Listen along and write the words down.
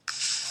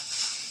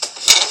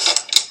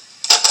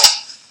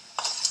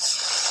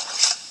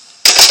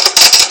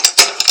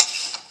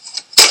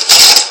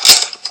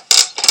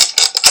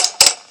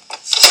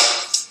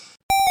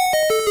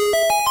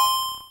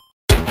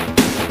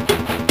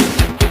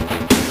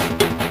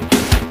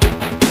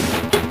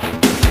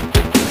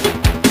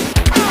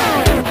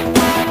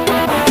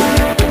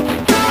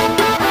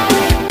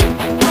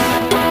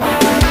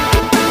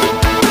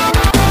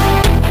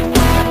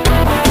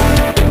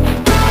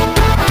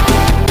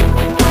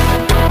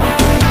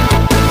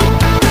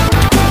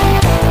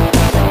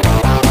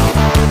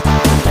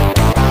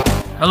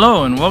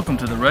Hello and welcome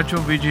to the Retro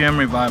VGM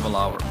Revival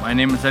Hour. My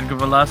name is Edgar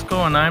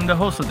Velasco and I am the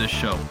host of this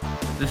show.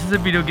 This is a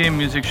video game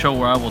music show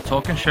where I will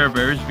talk and share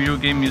various video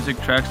game music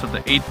tracks of the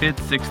 8-bit,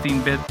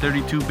 16-bit,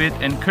 32-bit,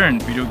 and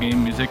current video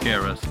game music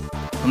eras.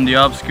 From the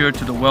obscure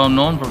to the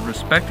well-known, but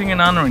respecting and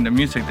honoring the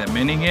music that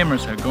many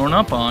gamers have grown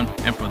up on,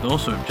 and for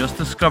those who have just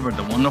discovered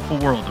the wonderful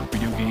world of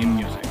video game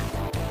music.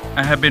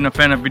 I have been a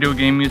fan of video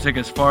game music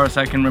as far as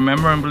I can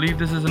remember and believe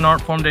this is an art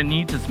form that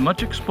needs as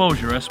much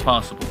exposure as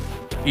possible.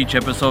 Each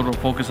episode will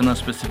focus on a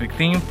specific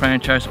theme,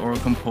 franchise, or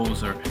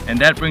composer, and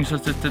that brings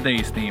us to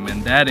today's theme,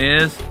 and that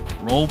is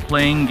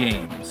role-playing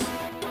games.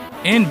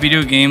 In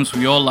video games,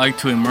 we all like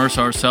to immerse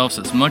ourselves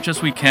as much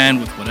as we can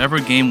with whatever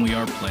game we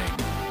are playing.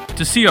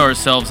 To see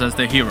ourselves as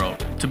the hero,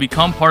 to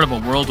become part of a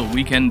world where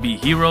we can be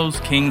heroes,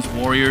 kings,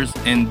 warriors,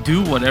 and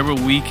do whatever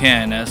we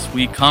can as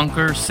we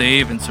conquer,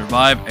 save, and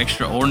survive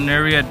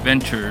extraordinary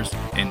adventures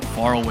in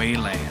faraway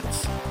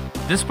lands.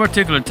 This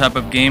particular type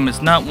of game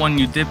is not one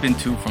you dip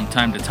into from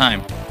time to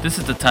time. This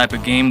is the type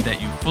of game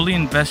that you fully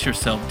invest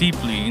yourself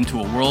deeply into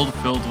a world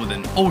filled with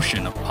an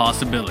ocean of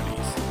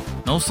possibilities.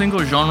 No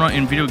single genre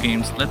in video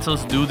games lets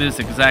us do this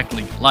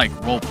exactly like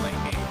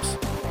role-playing games.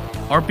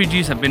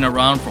 RPGs have been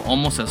around for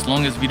almost as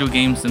long as video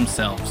games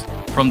themselves,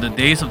 from the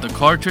days of the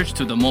cartridge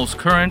to the most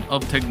current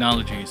of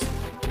technologies.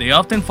 They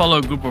often follow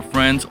a group of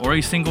friends or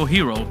a single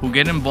hero who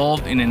get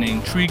involved in an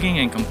intriguing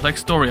and complex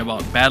story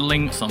about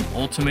battling some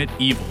ultimate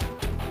evil.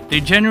 They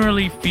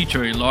generally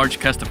feature a large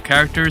cast of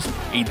characters,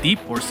 a deep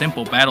or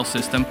simple battle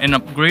system, and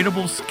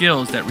upgradable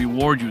skills that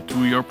reward you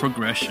through your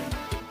progression.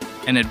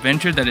 An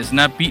adventure that is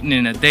not beaten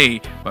in a day,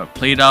 but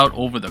played out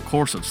over the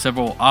course of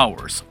several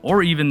hours,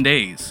 or even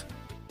days.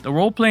 The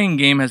role-playing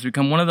game has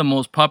become one of the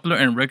most popular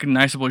and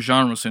recognizable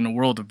genres in the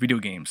world of video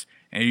games,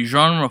 a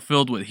genre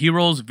filled with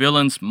heroes,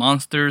 villains,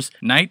 monsters,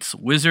 knights,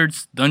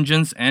 wizards,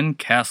 dungeons, and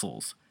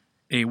castles.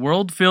 A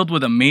world filled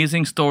with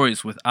amazing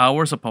stories with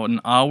hours upon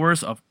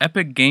hours of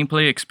epic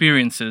gameplay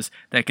experiences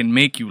that can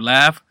make you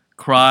laugh,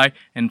 cry,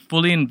 and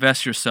fully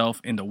invest yourself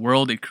in the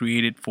world it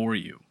created for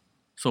you.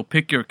 So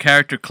pick your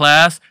character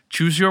class,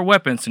 choose your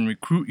weapons, and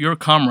recruit your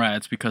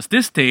comrades because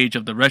this stage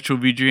of the Retro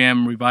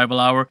VGM Revival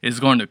Hour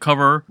is going to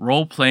cover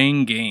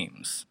role-playing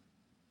games.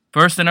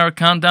 First in our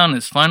countdown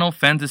is Final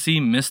Fantasy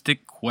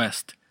Mystic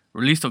Quest,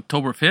 released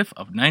October 5th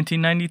of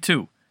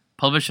 1992.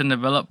 Published and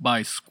developed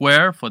by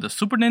Square for the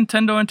Super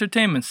Nintendo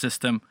Entertainment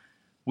System,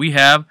 we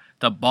have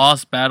the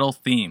Boss Battle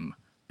Theme,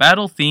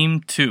 Battle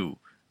Theme 2,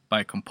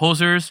 by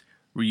composers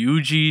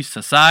Ryuji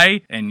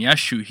Sasai and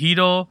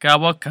Yasuhiro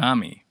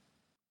Kawakami.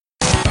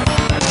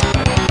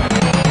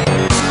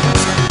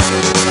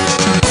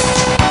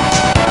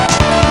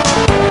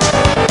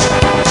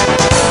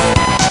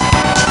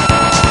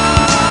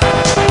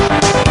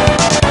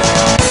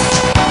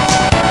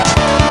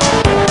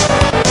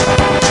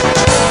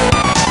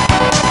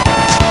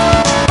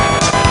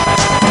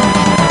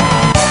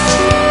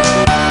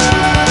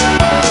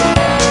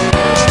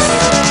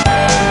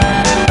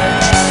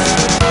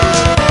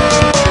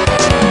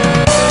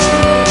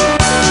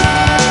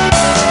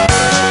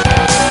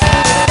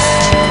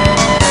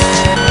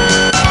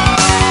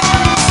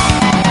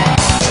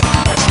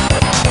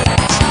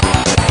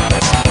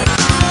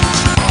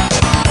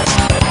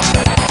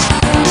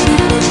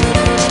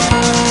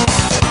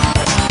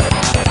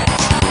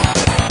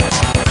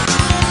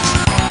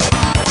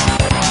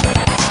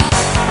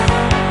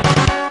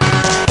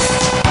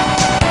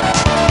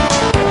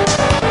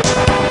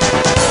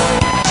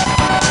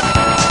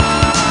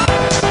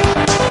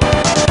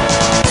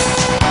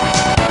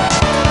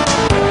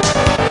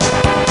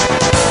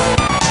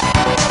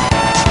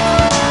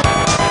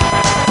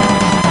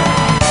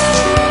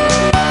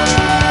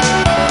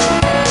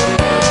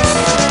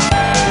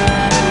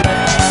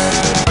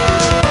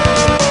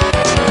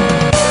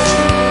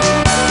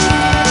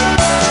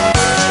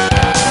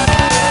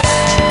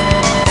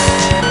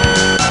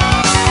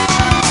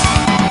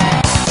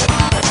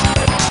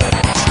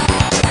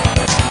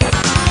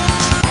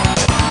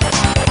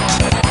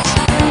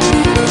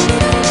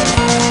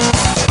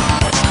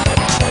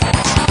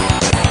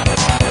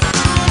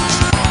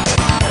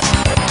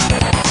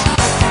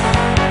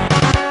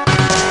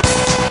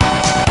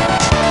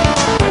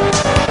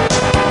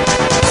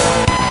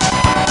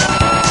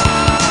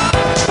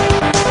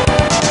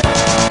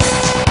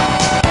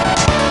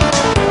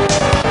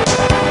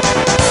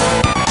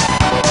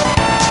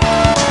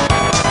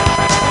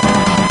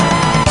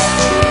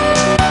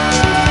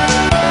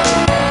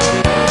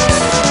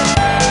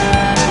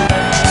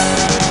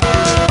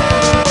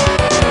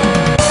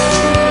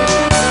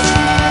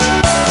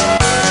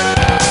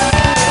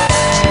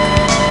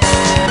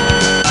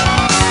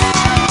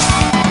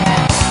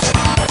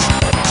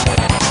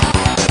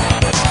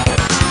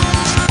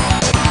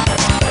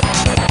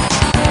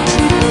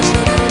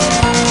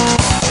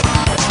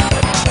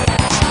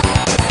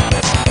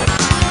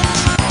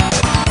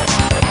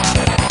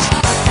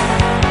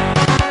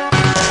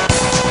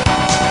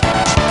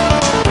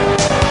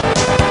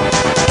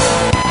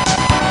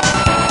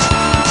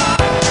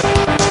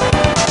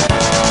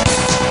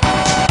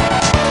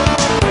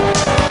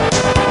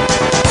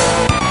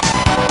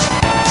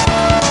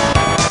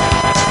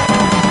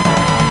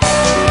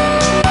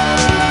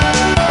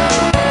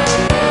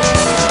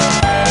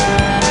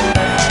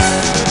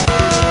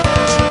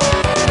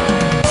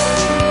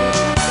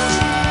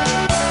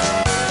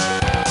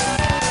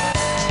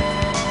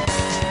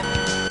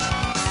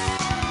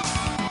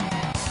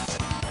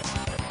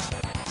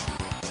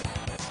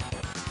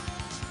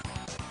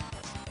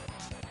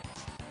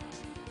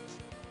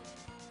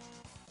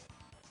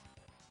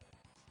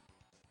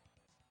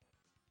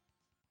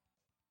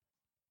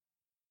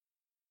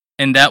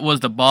 And that was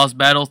the boss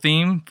battle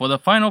theme for the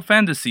Final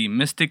Fantasy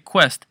Mystic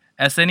Quest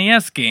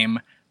SNES game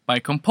by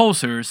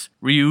composers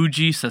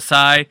Ryuji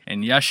Sasai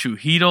and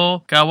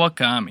Yasuhiro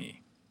Kawakami.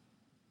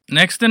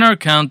 Next in our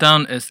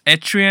countdown is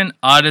Etrian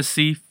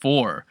Odyssey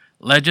 4,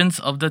 Legends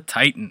of the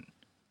Titan.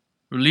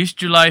 Released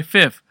July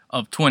 5th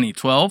of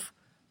 2012,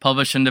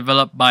 published and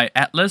developed by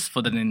Atlus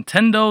for the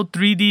Nintendo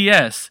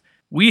 3DS,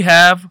 we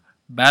have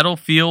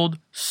Battlefield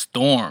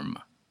Storm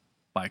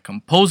by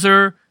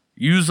composer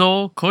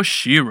Yuzo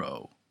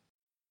Koshiro.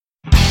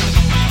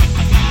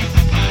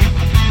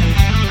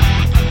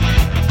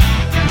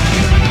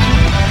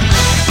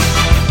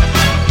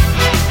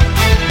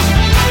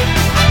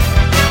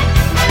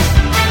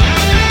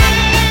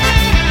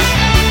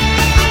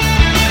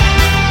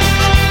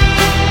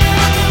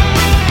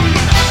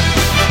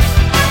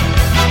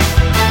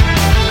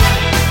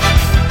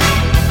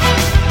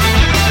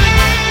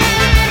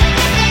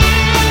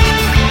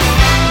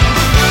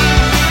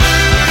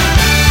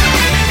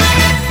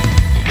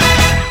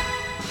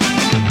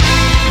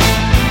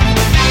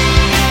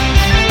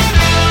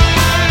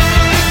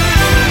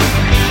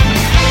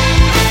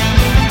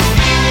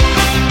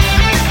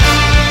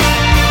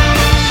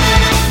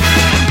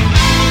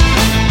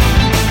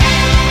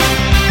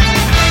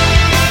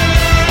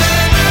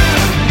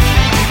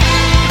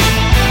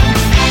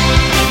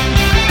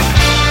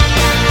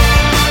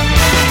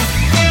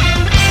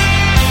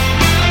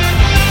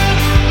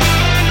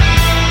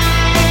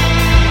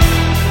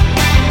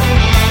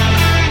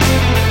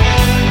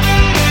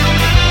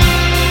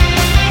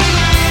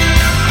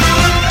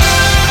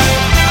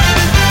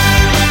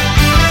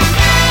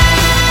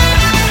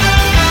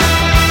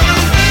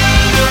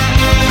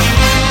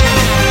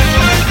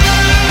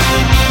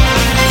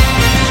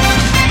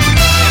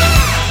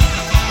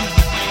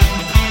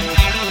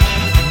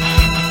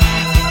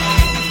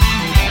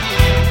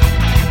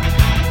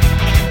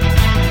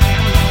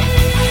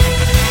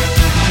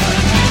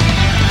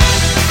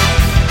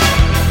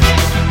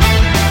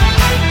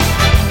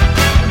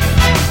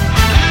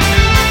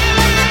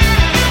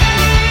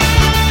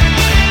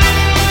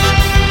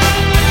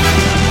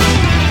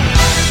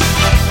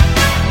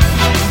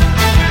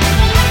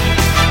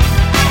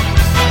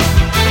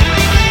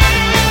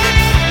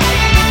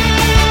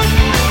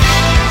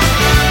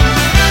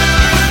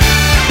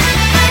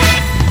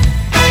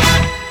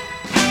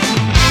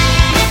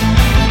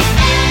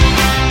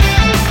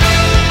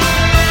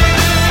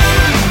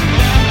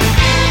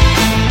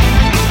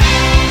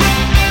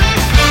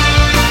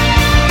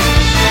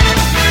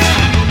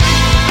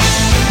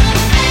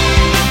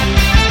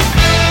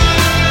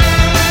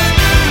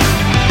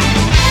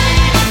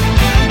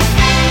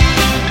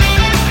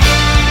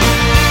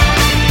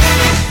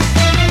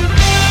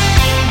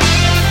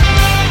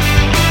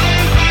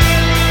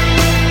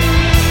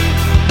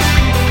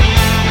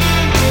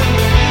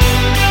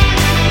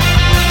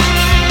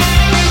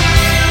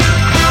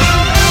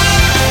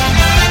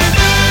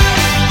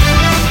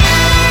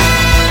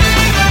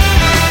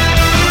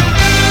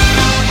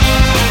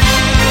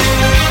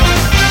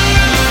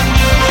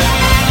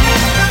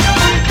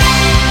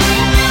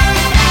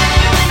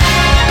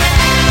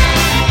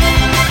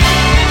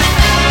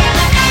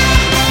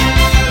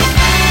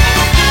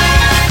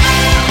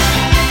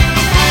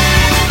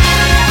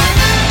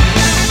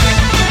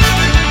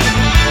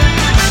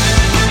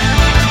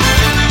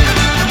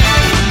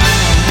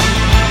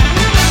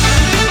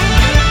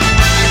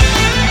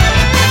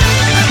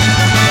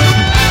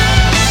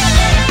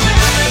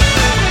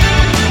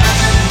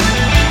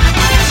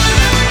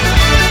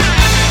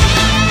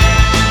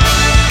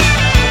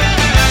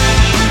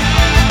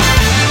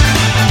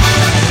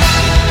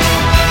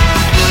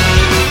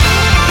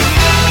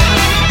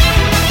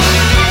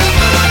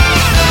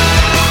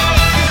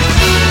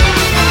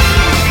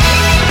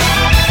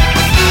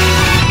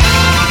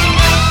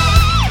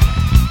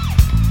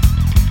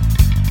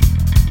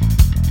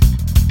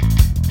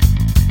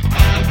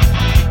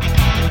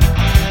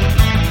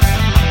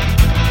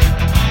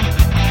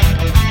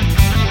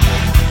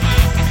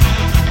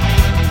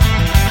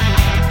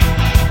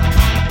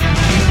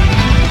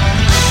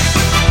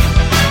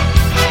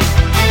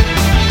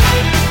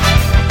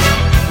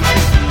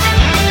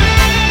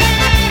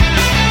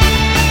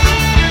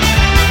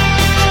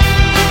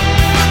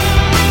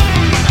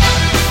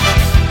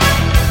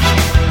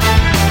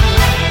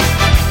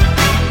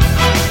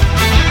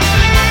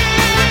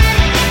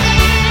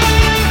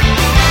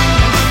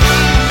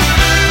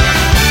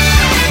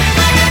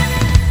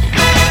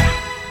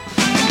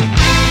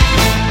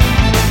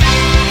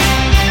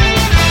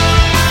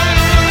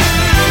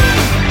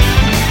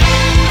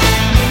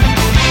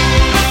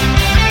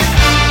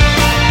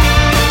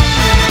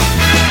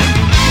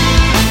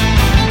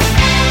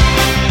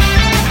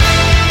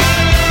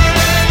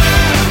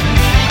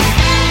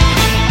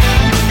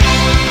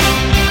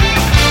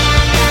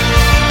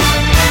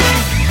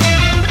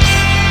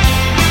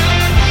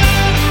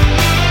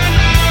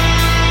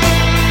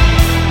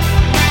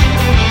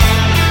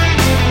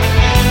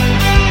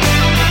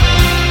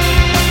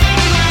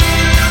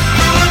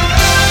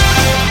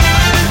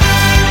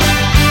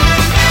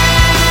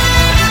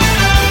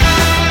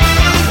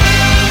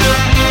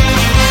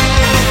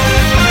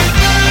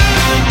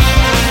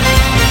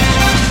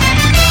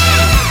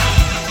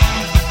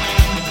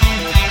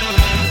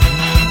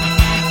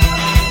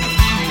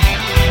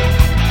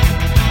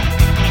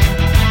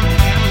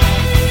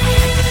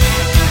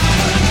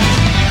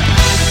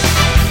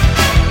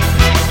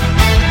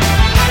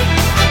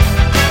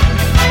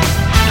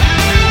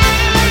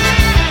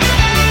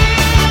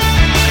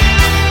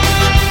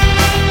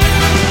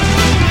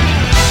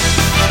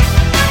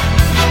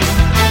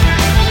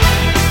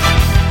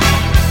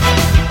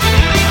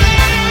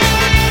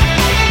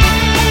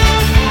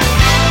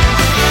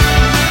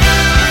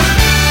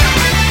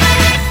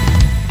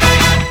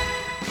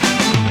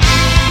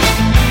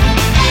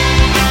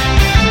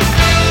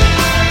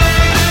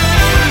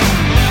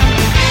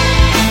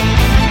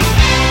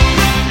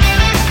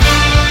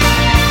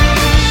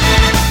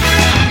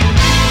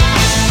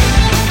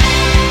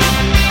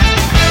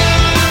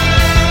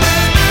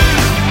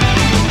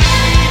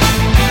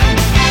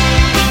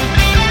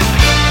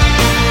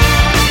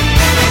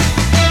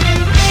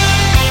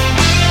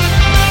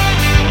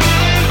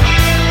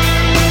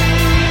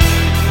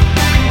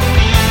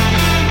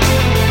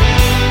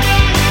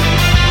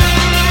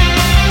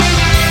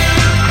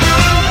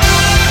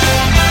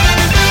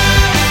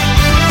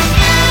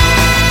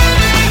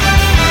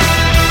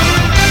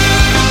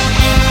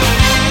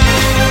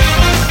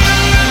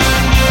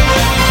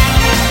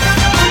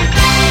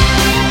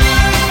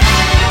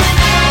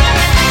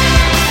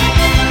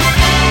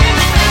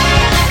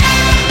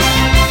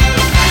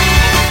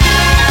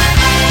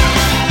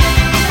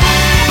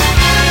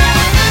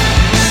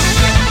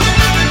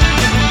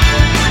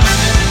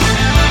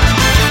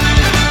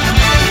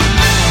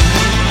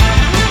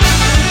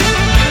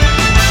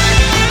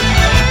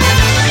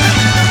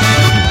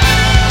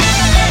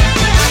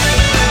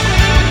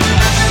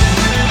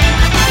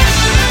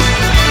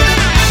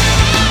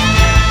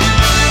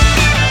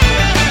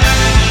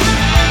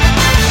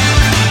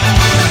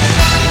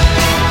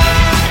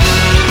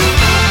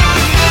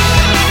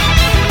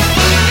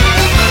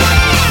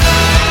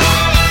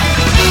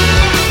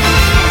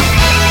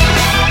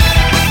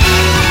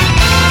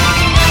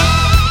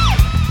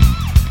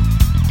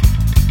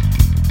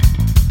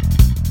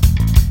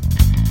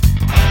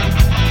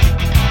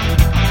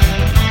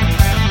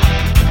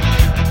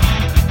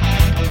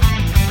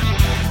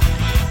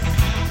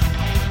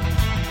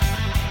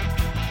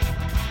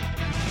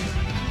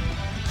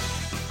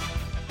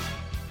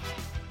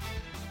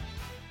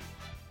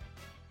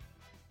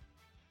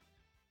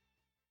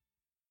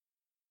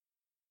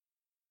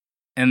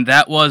 And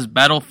that was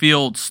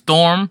Battlefield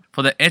Storm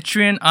for the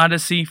Etrian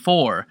Odyssey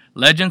 4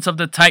 Legends of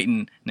the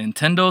Titan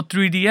Nintendo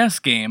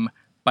 3DS game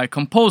by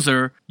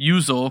composer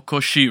Yuzo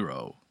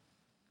Koshiro.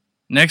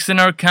 Next in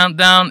our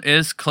countdown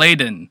is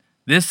Clayton.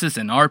 This is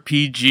an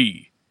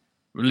RPG.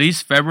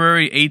 Released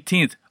February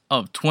 18th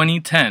of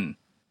 2010.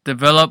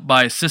 Developed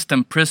by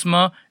System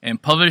Prisma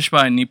and published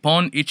by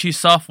Nippon Ichi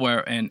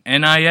Software and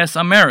NIS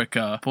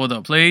America for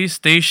the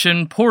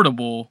PlayStation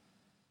Portable,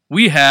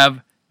 we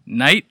have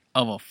Night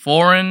of a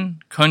Foreign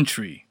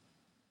Country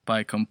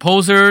by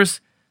composers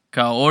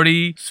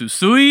Kaori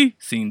Susui,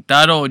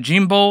 Shintaro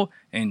Jimbo,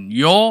 and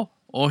Yo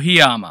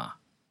Ohiyama.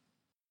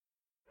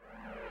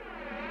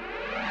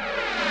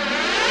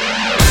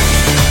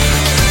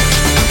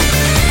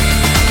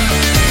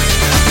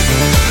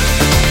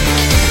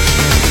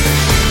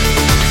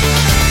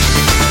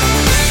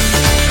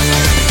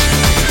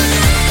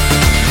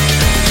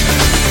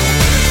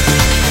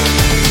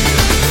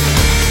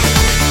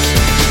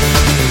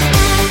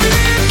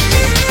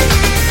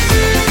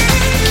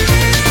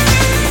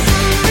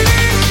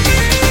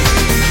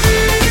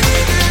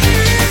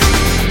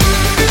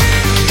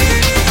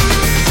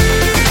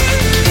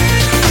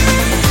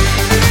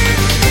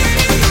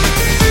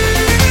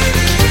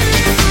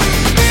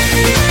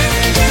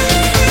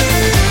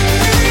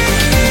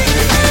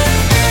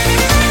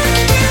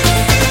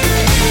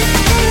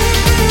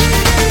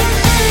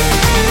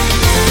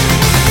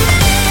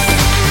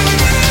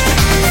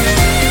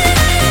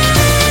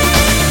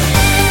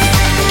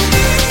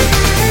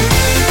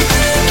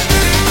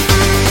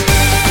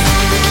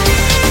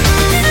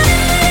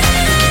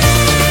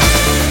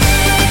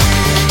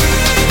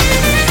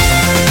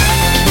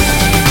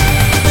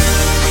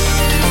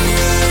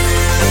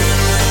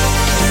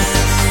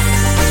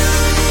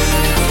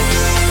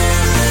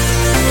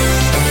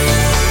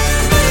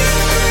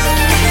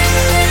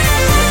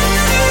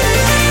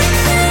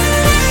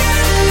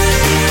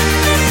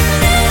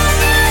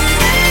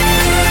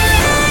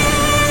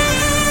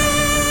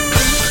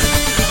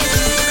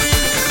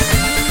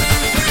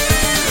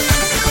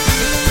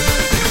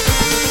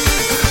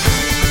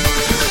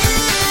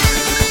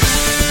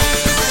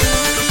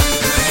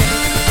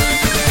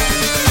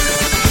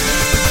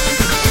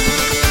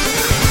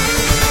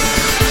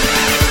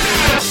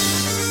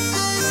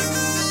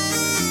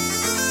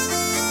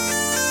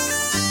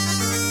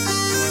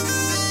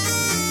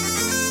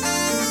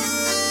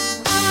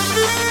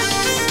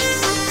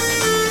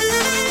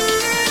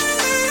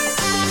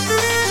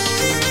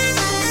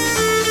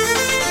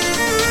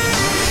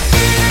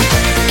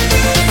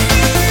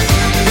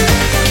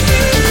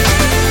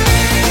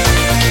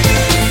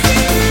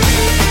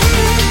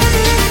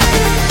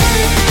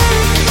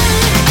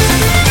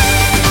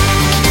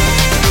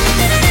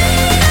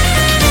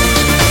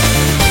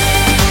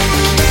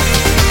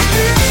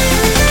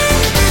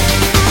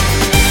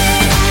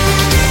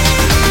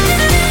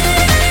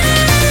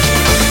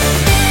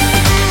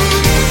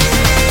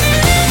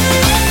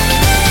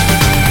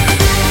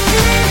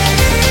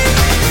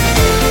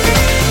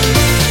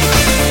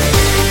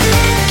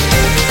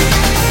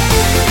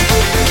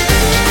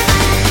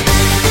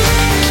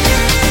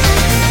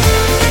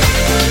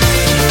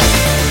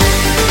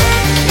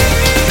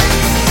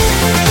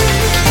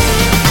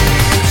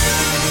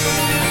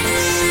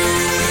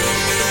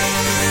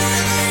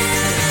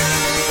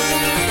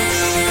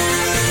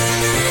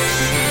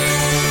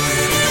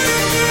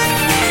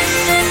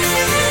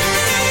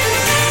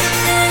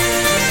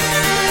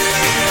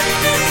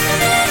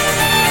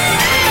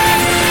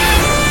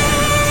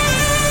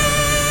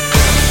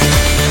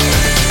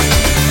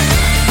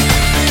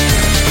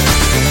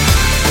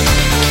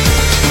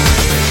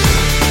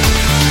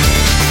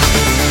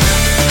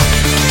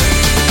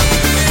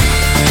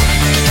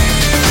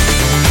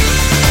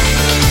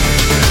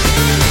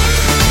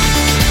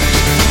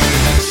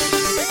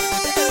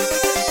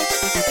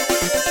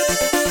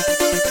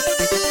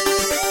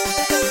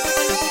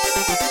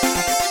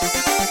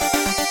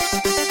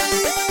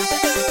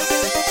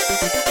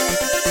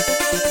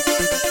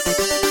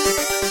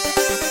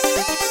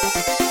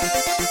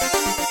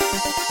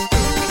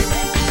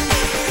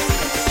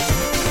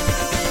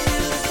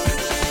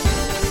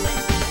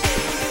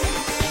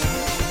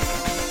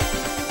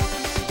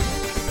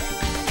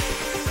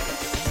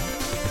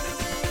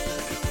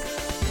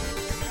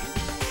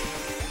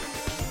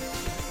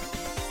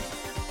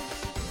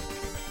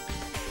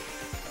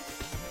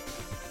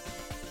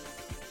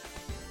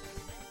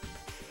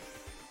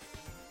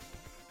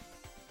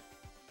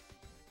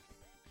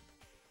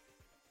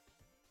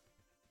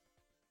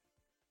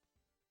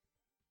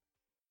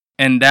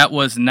 And that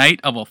was Night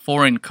of a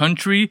Foreign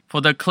Country for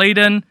the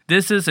Clayton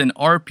This Is an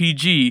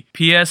RPG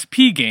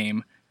PSP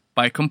game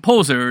by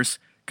composers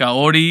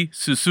Kaori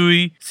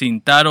Susui,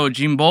 Shintaro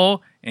Jimbo,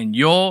 and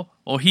Yo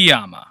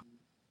Ohiyama.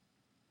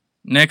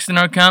 Next in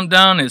our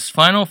countdown is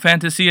Final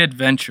Fantasy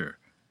Adventure,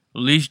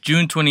 released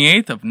June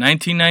 28th of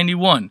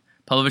 1991,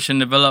 published and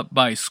developed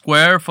by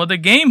Square for the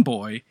Game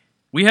Boy.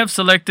 We have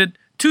selected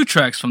 2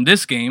 tracks from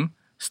this game,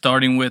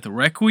 starting with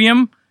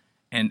Requiem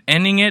and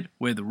ending it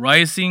with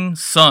Rising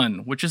Sun,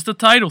 which is the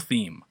title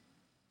theme.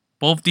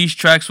 Both these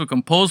tracks were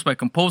composed by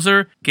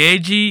composer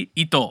Keiji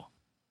Ito.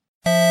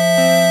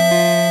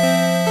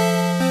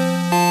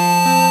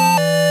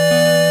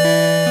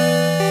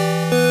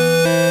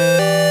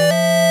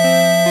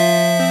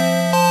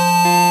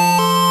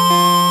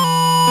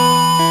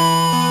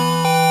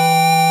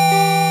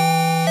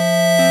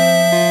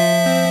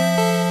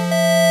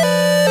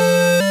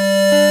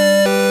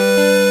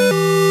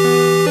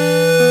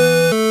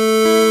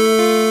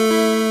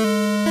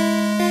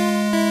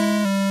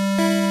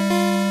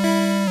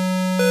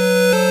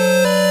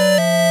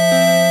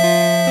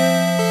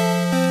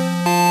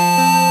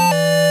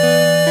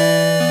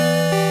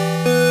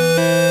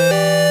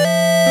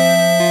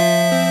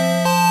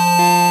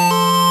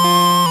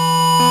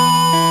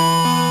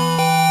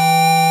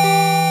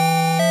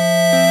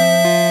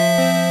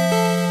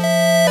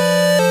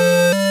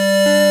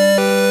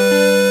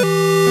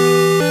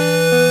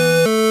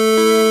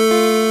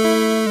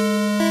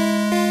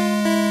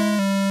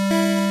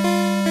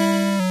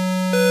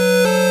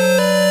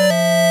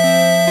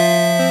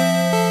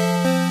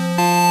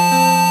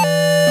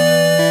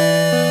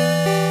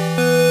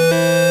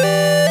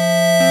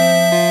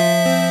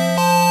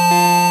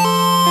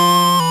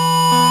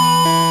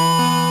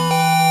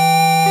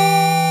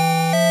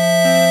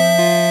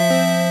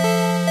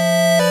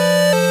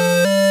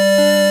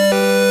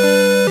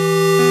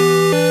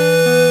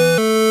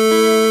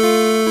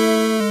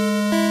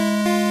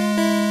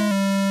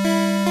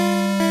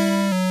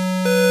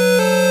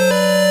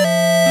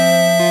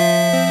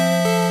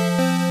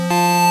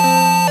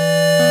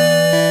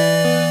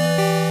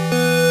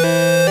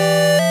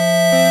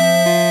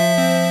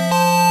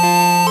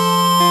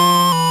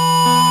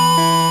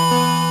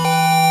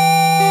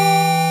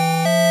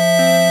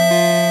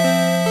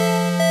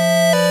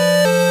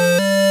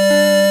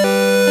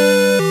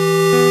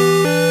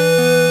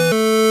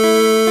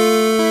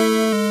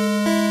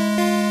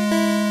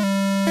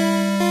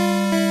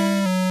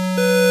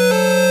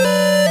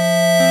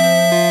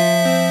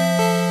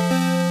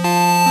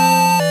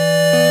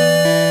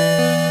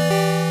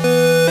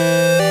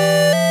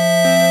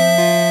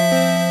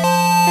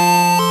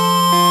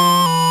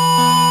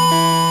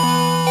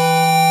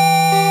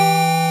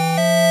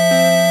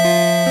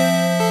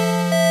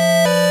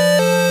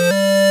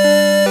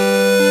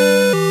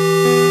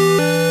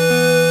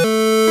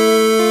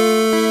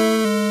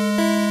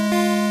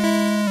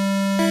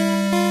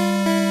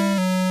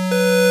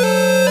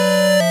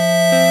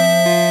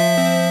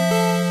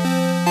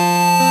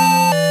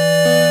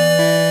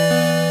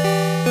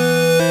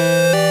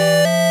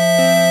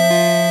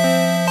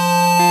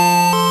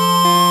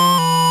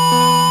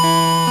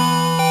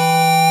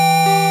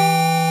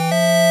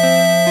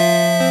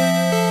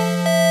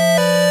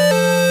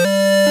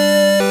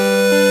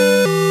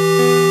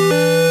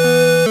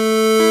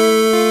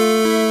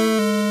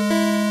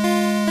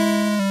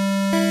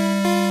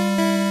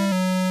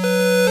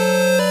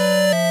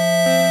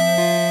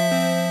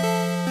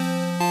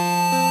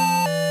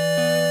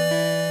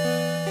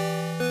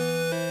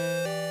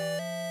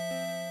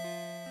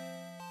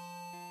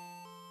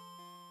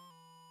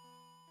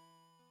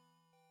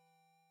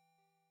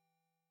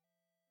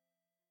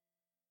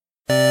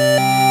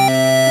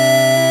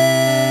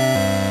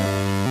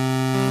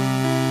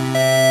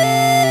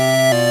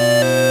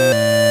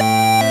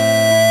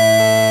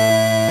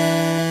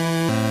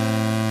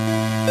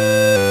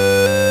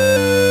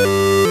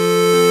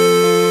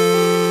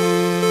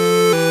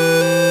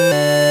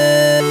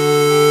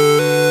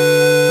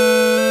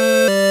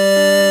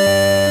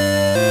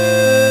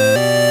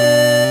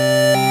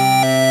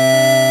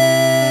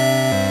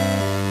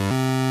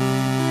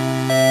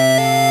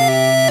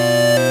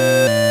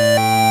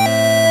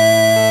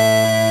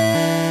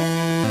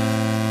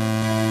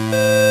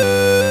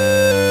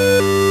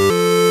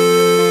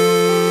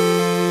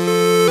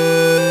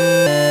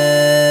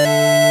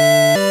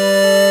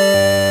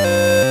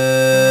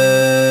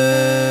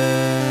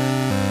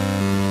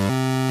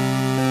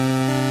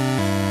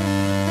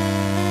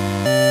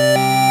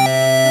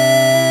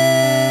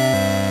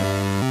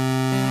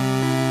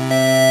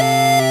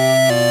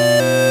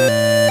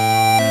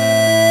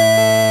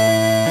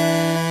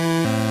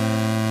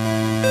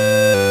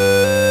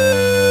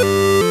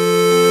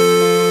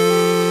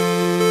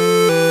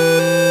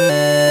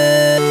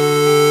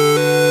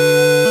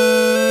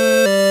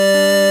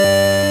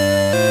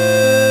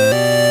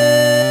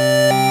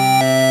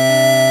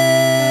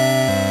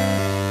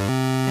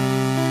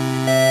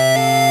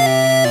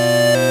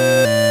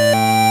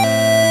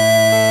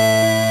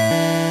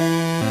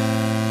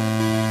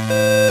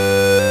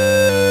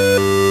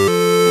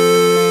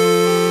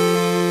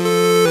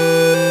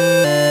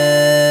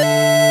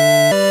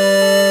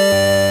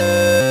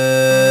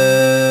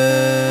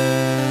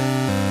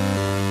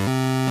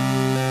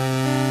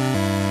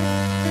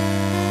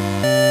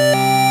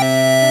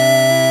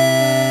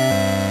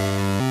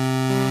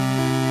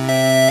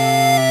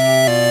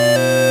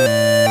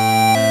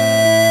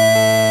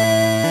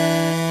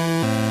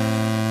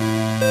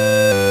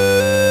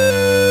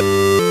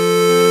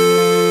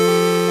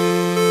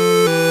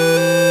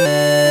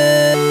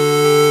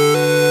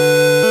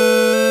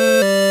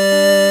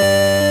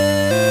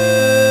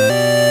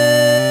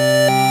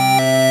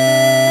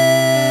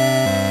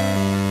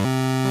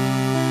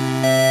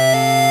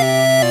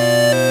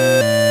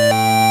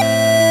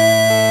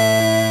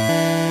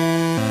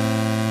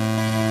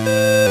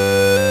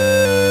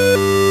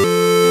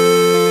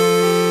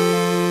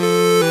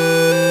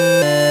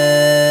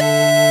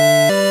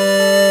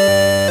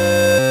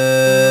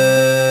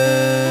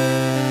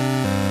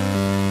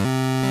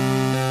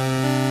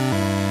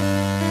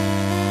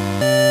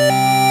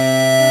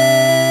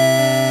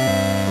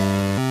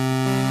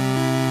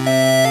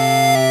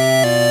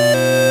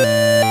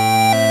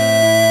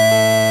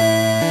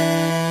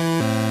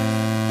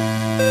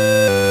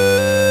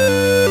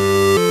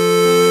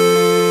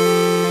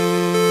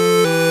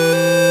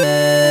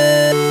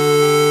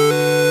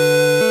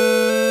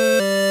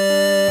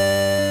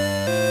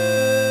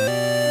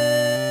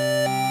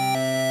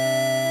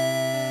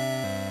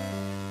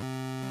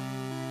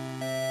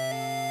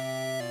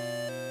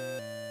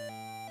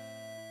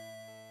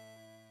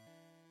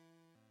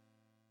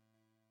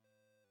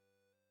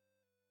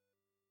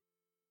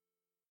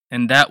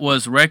 And that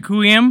was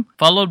Requiem,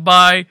 followed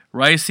by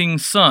Rising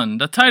Sun,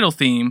 the title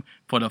theme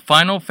for the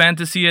Final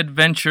Fantasy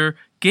Adventure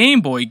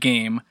Game Boy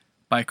game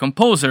by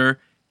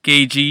composer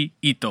Keiji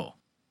Ito.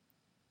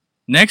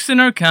 Next in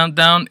our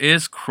countdown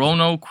is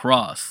Chrono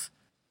Cross.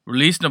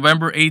 Released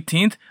November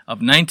 18th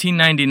of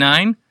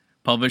 1999,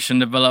 published and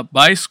developed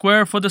by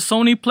Square for the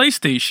Sony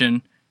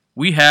PlayStation,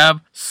 we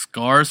have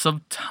Scars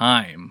of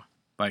Time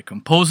by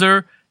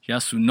composer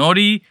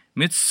Yasunori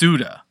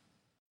Mitsuda.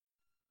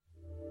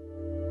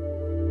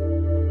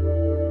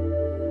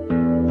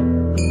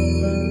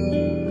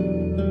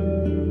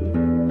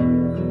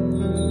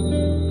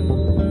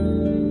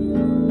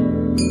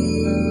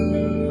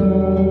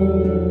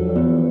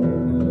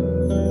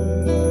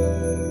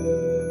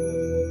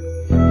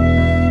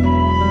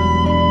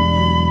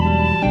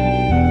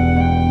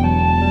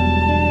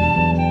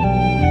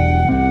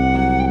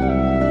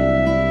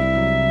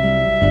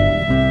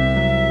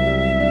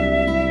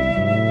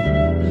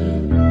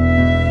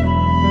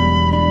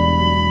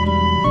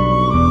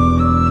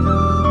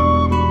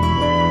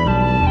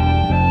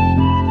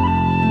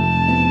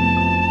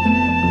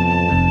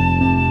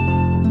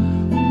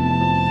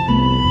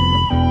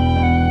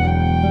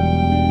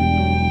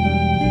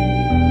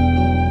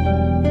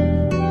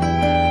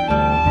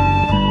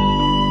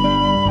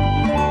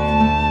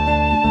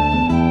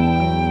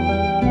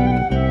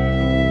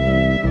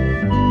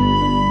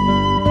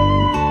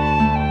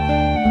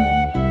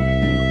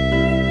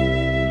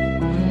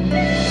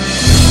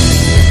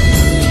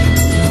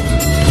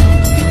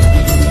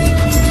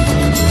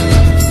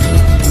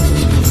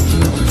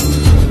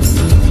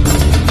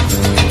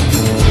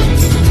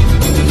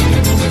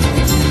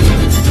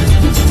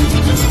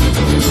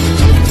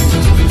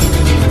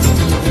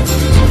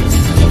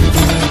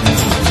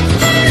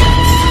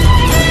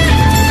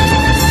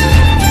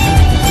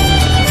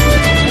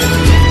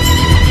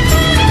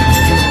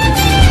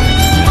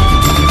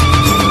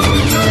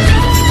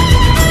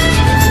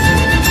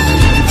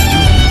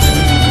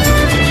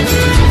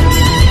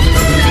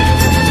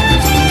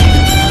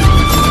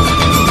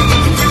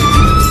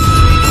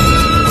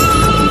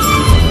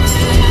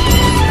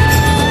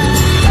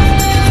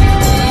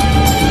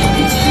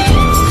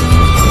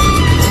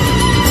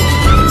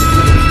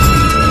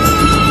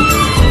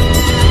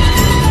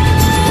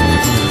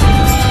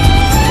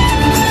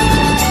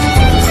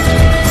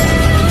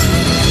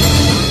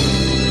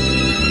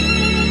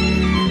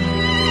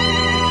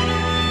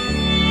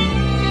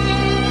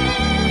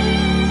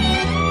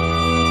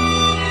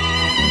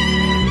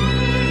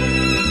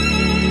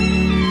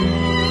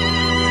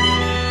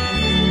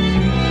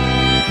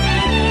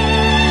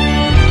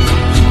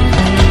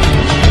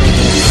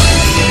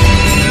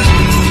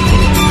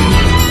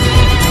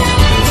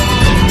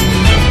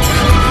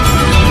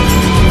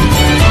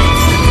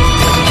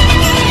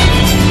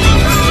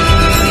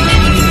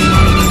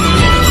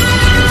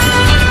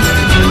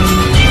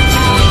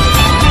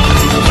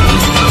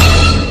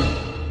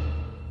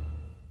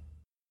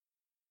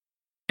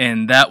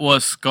 And that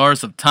was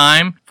Scars of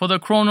Time for the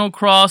Chrono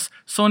Cross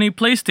Sony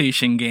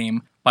PlayStation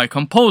game by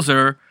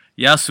composer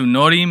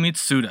Yasunori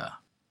Mitsuda.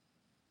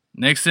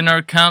 Next in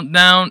our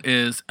countdown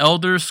is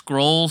Elder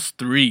Scrolls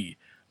 3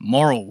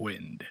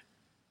 Morrowind.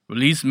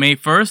 Released May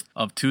 1st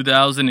of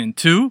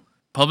 2002,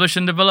 published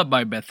and developed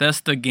by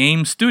Bethesda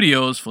Game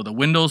Studios for the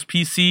Windows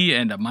PC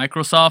and the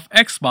Microsoft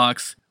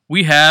Xbox,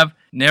 we have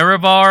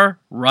Nerevar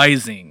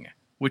Rising,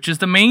 which is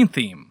the main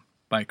theme,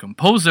 by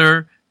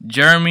composer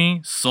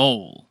Jeremy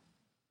Soule.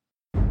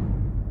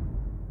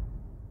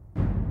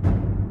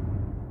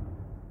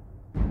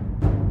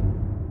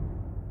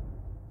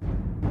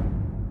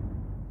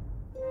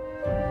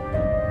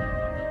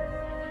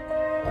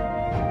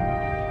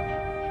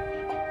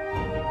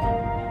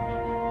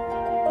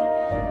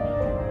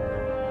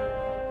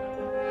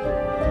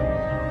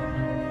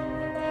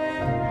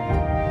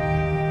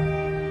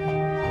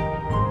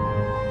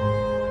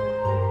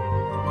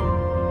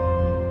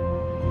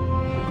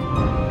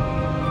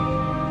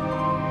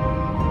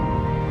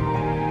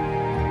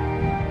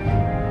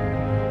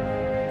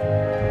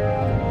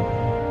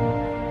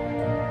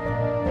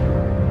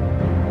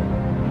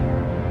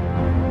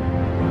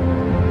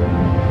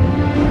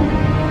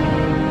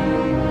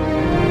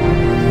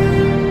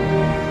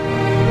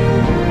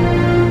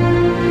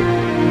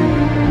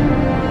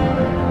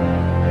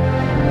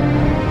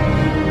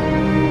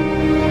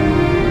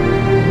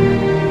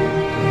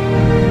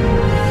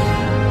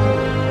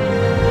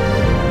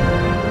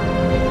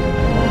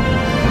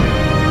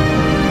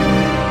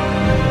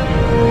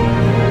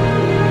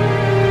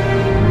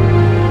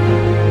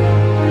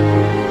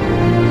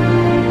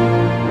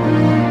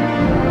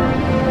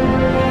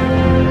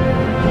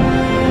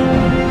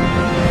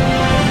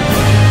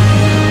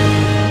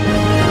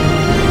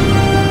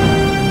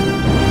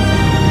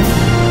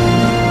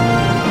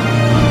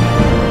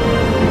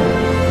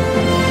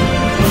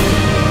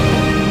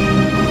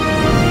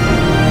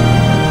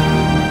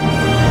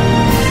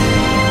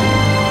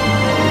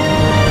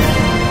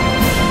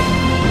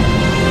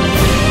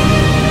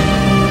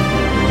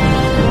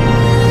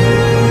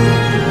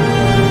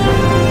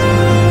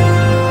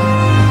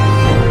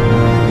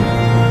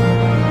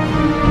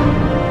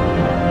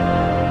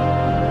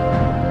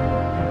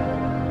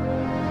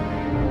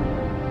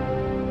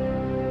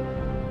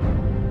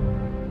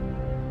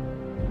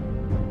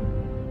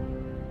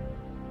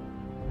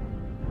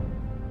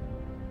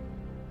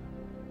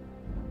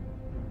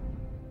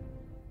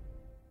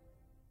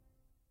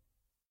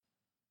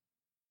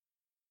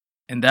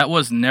 And that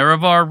was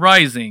Nerevar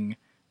Rising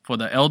for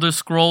the Elder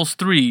Scrolls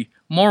 3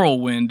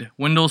 Morrowind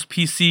Windows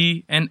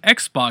PC and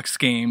Xbox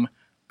game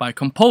by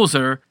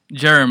composer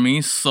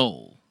Jeremy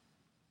Soule.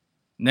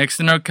 Next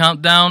in our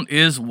countdown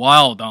is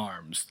Wild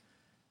Arms.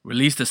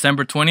 Released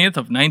December 20th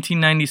of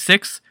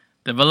 1996,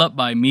 developed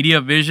by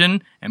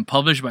MediaVision and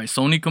published by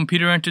Sony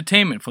Computer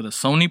Entertainment for the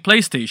Sony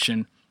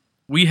PlayStation,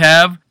 we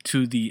have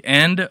To the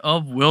End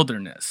of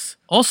Wilderness,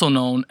 also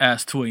known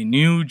as To a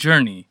New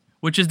Journey,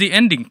 which is the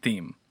ending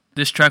theme.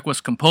 This track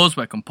was composed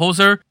by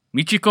composer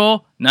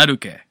Michiko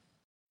Naruke.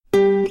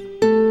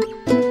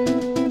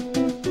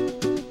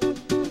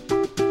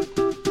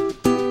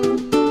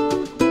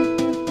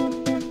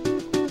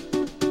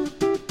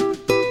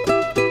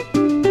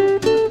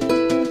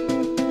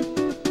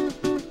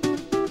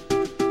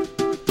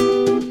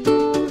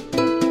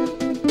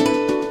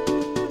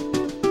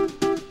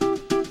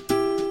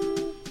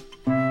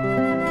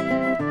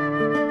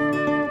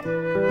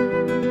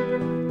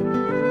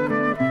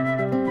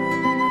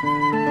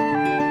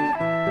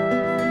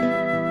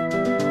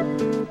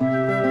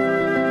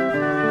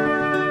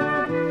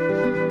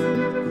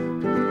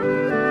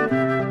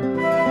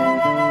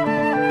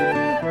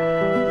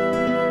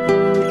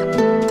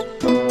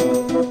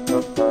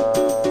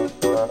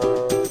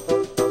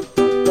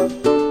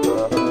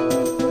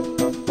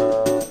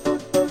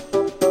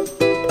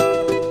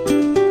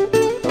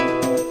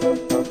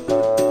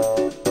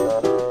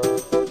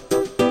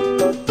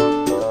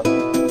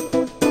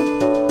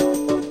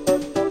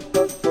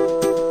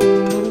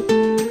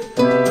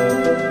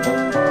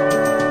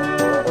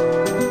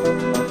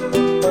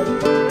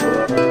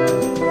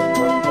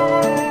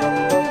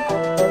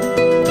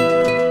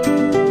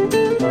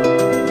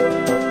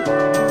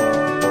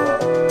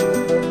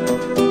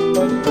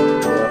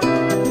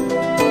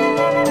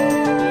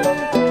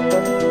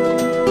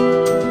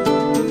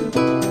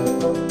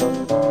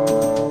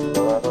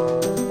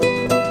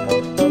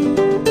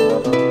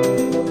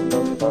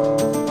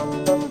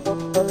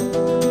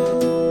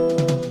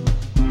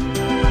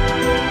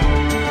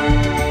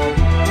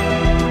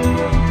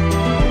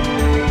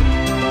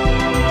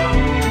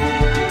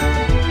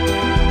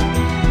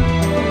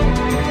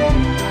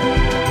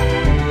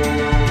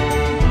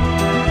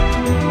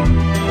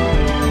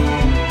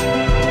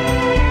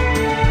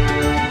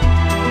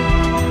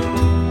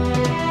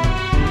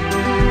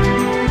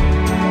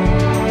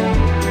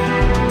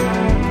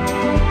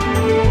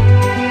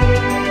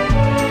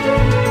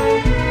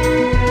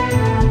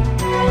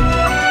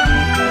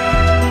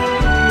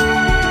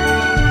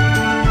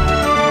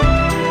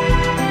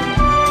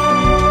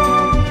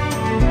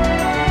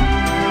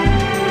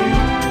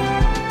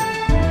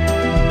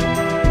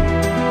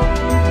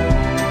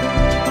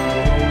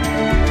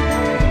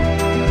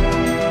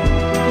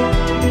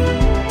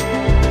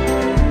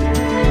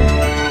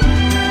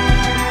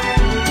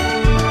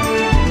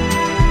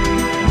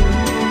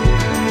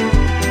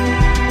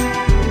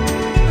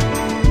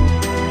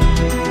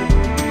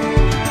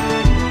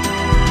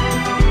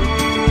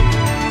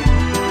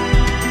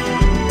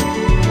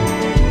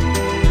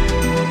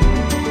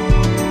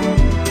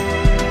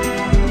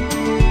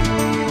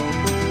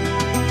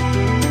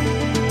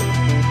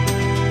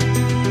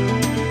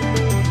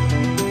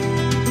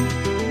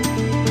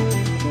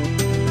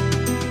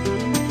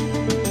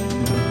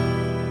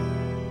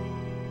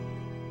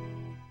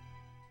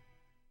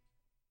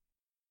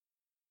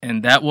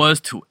 And that was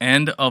To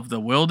End of the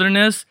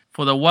Wilderness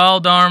for the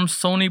Wild Arms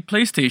Sony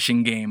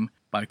PlayStation game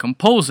by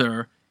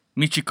composer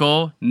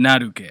Michiko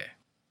Naruke.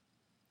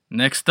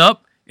 Next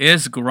up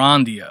is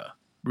Grandia,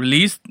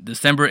 released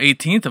December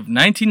 18th of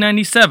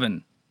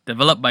 1997,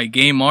 developed by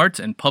Game Arts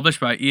and published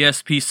by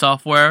ESP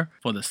Software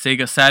for the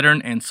Sega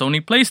Saturn and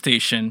Sony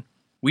PlayStation.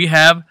 We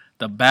have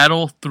the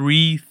Battle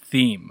 3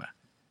 theme.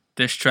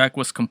 This track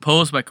was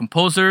composed by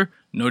composer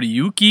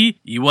Noriyuki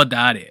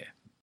Iwadare.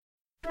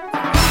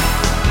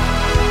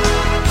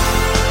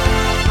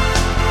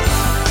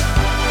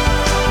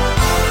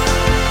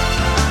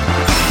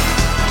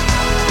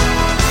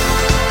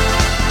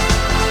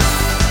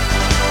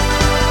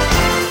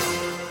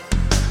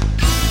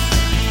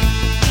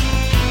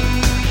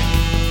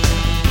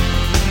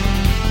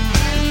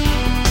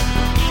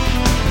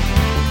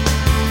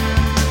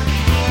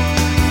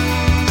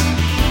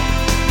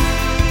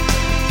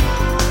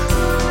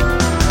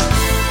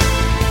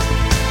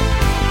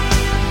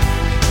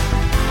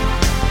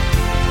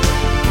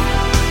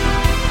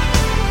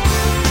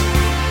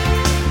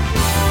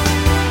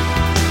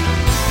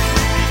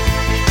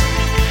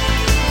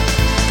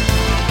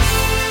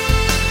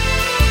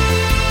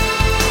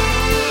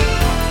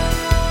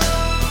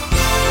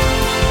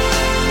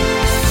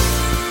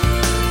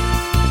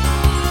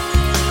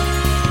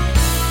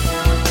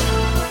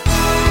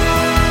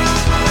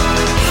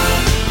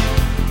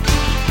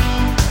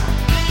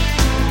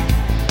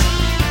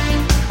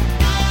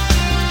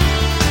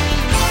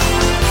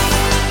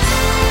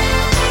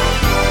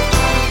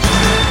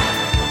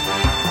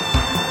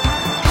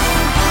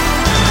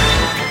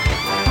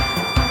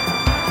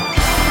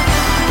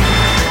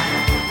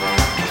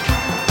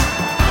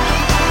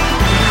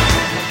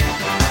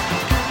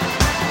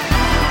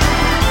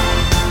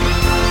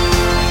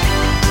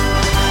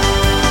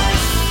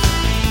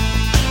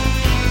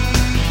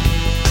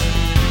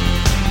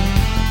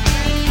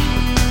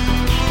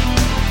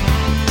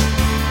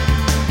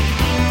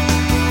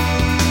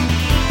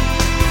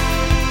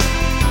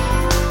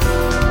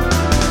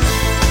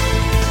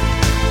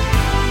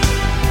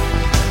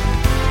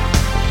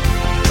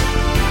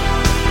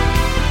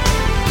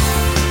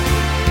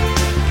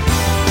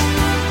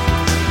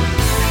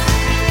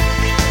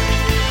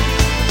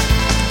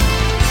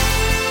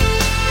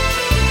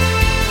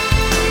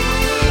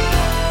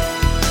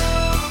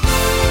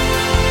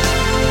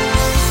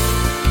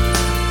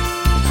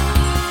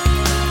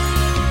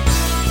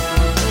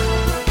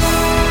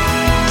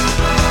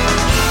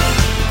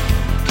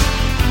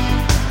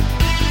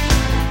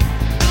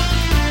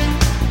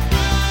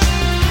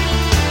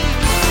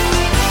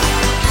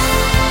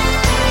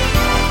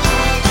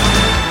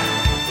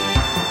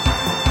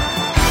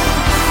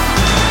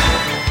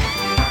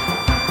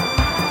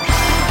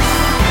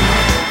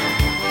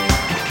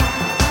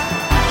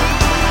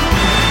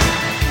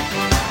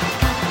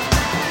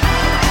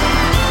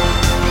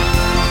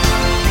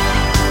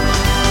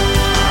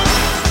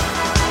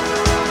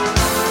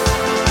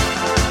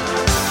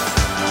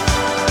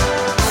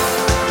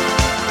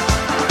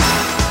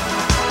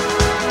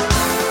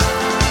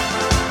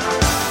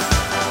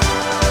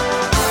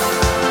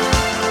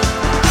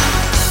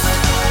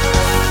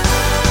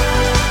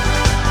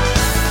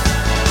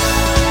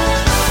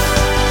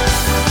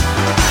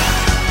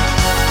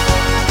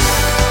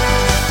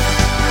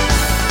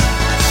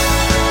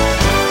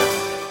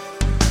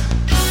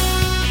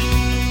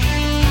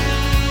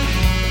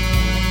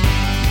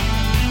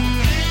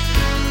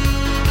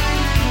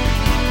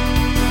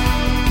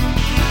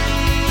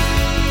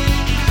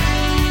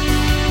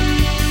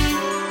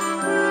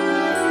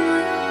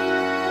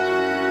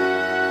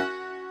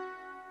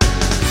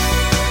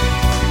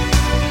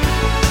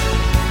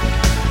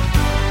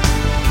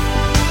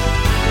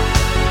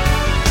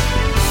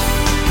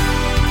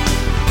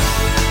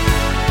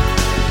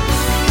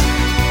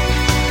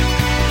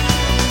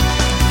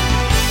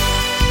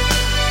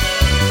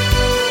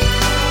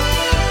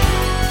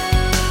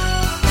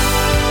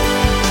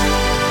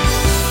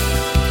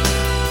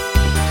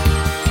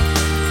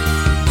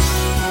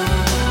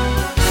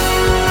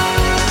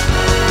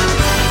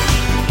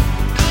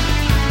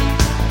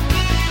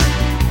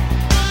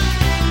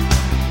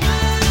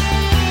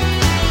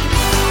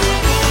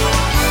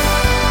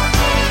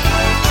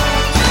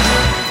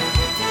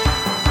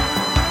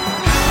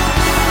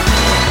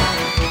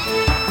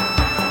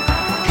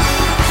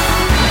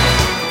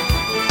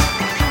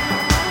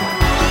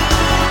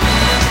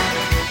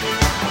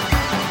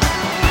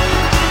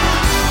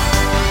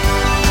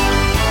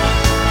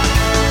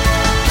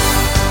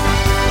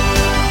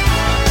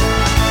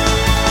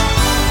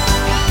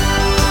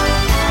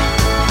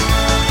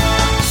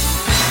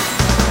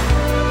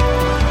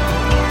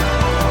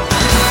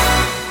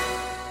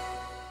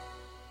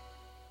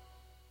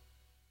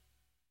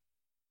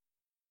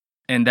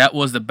 And that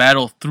was the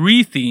Battle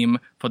 3 theme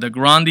for the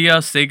Grandia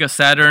Sega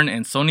Saturn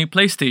and Sony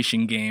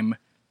PlayStation game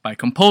by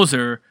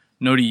composer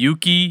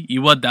Noriyuki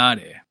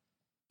Iwadare.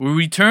 We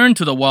return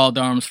to the Wild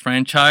Arms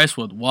franchise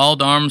with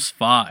Wild Arms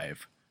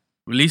 5.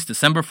 Released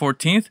December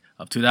 14th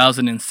of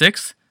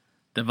 2006,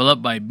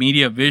 developed by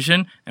Media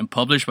Vision and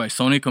published by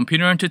Sony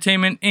Computer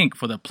Entertainment Inc.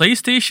 for the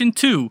PlayStation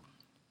 2,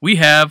 we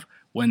have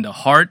When the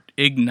Heart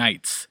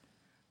Ignites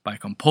by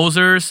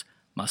composers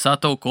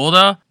Masato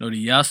Koda,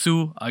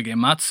 Noriyasu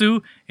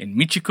Agematsu, and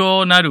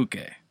Michiko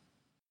Naruke.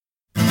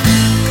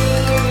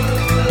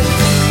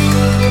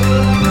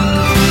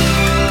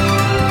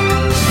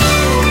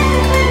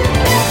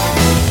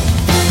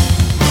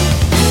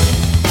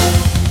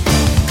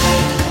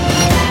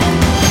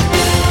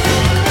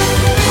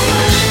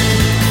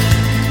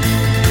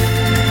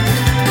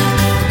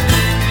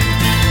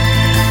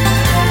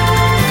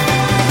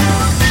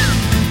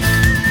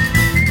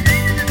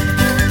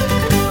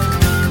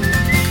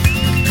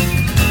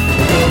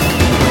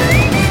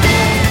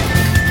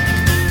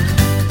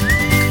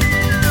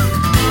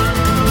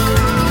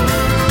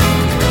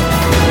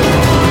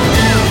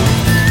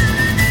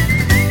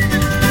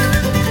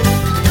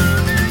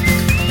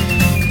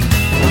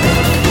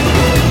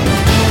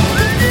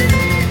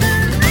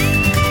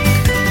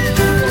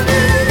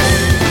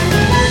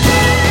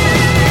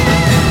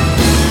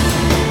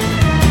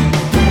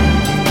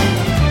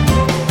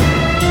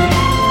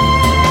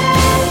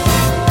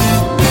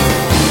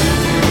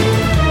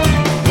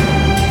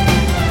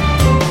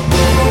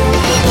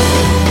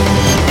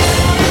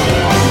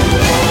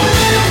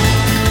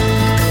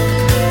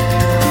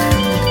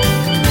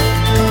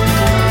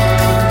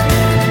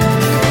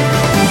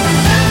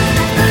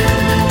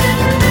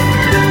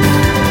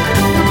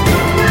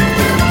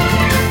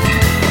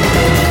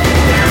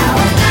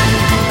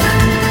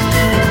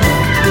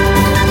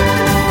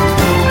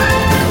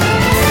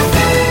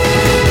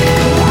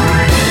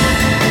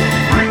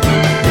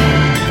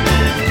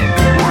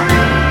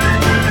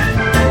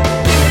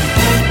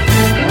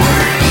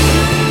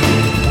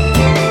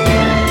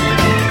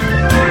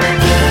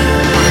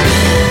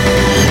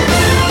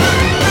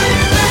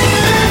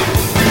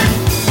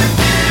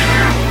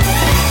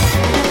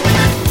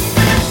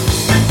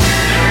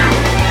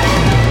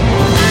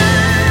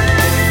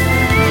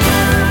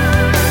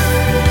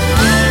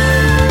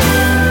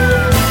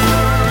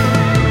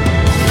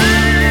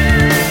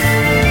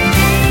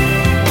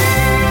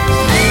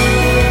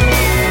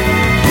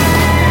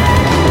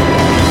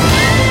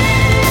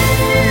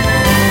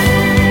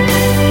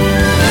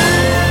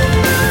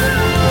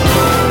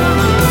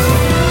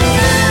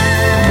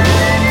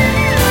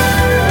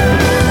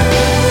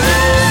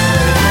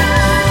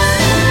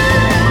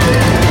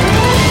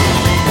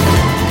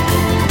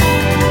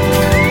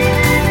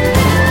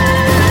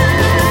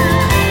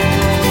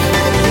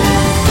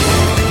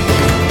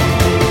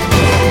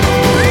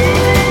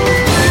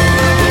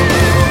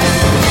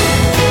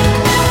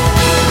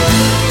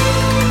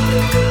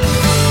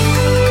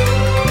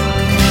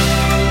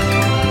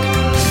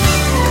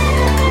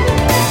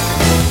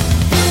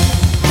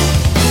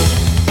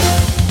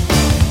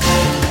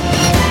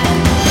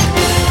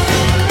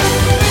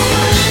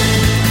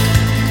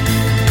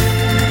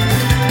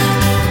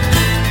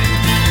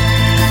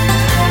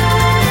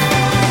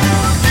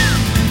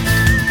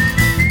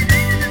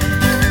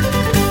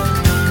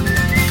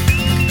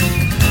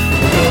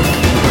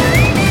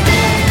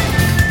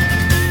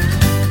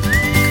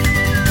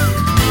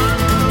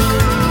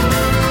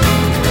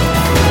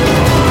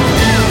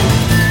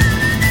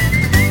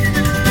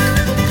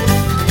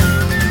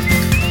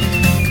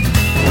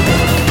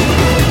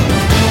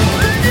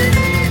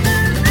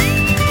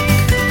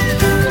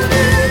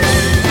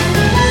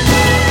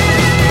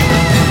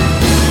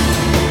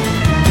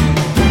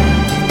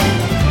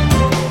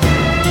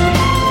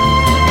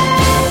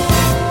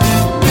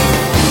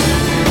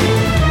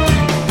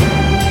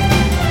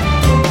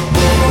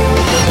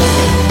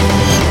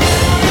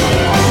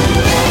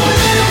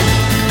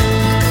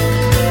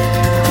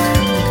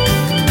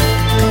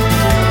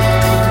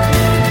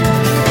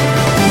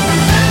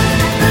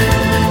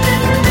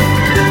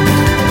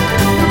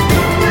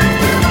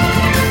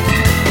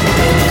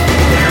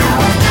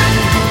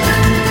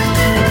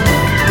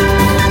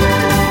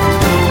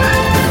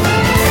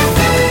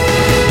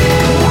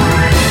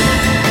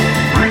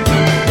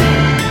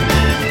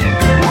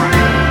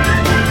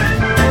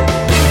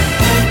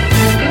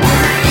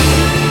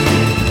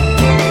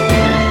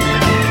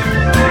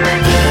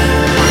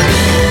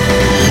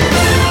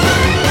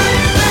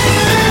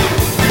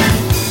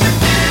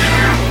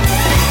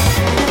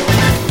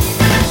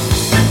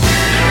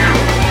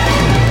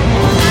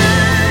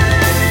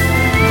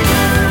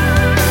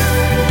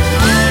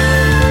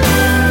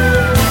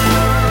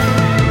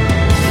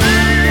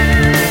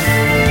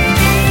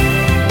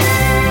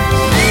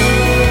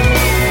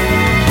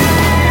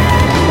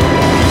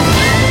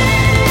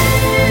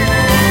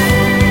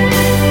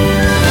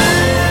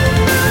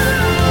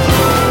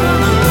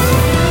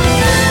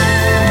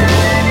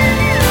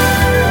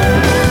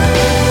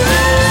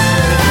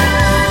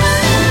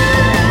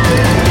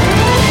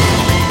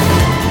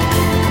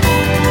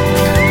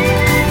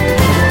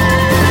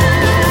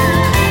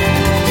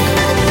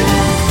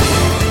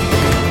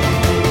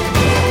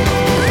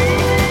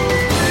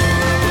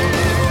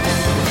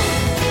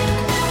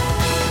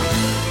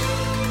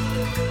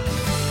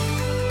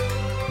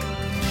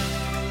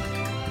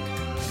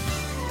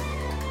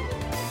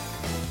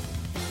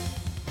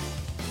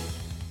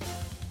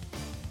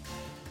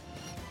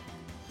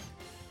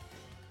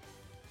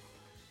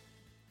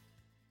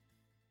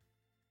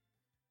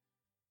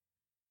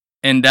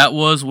 And that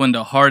was When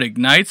the Heart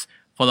Ignites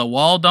for the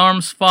Wild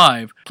Arms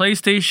 5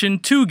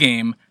 PlayStation 2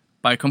 game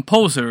by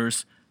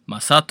composers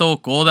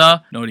Masato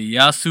Koda,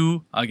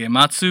 Noriyasu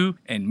Agematsu,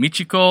 and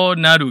Michiko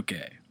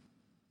Naruke.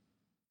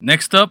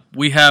 Next up,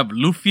 we have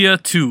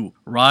Lufia 2,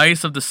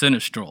 Rise of the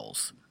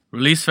Sinistrals.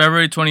 Released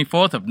February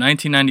 24th of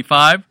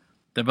 1995,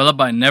 developed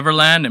by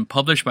Neverland and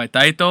published by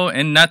Taito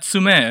and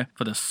Natsume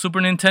for the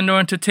Super Nintendo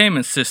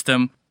Entertainment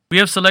System, we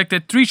have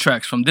selected 3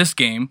 tracks from this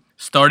game,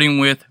 starting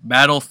with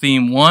Battle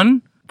Theme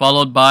 1,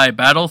 followed by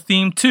Battle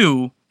Theme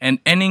 2, and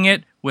ending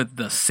it with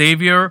The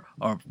Savior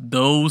of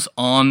Those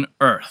on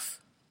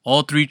Earth.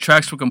 All 3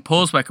 tracks were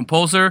composed by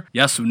composer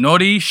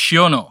Yasunori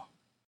Shiono.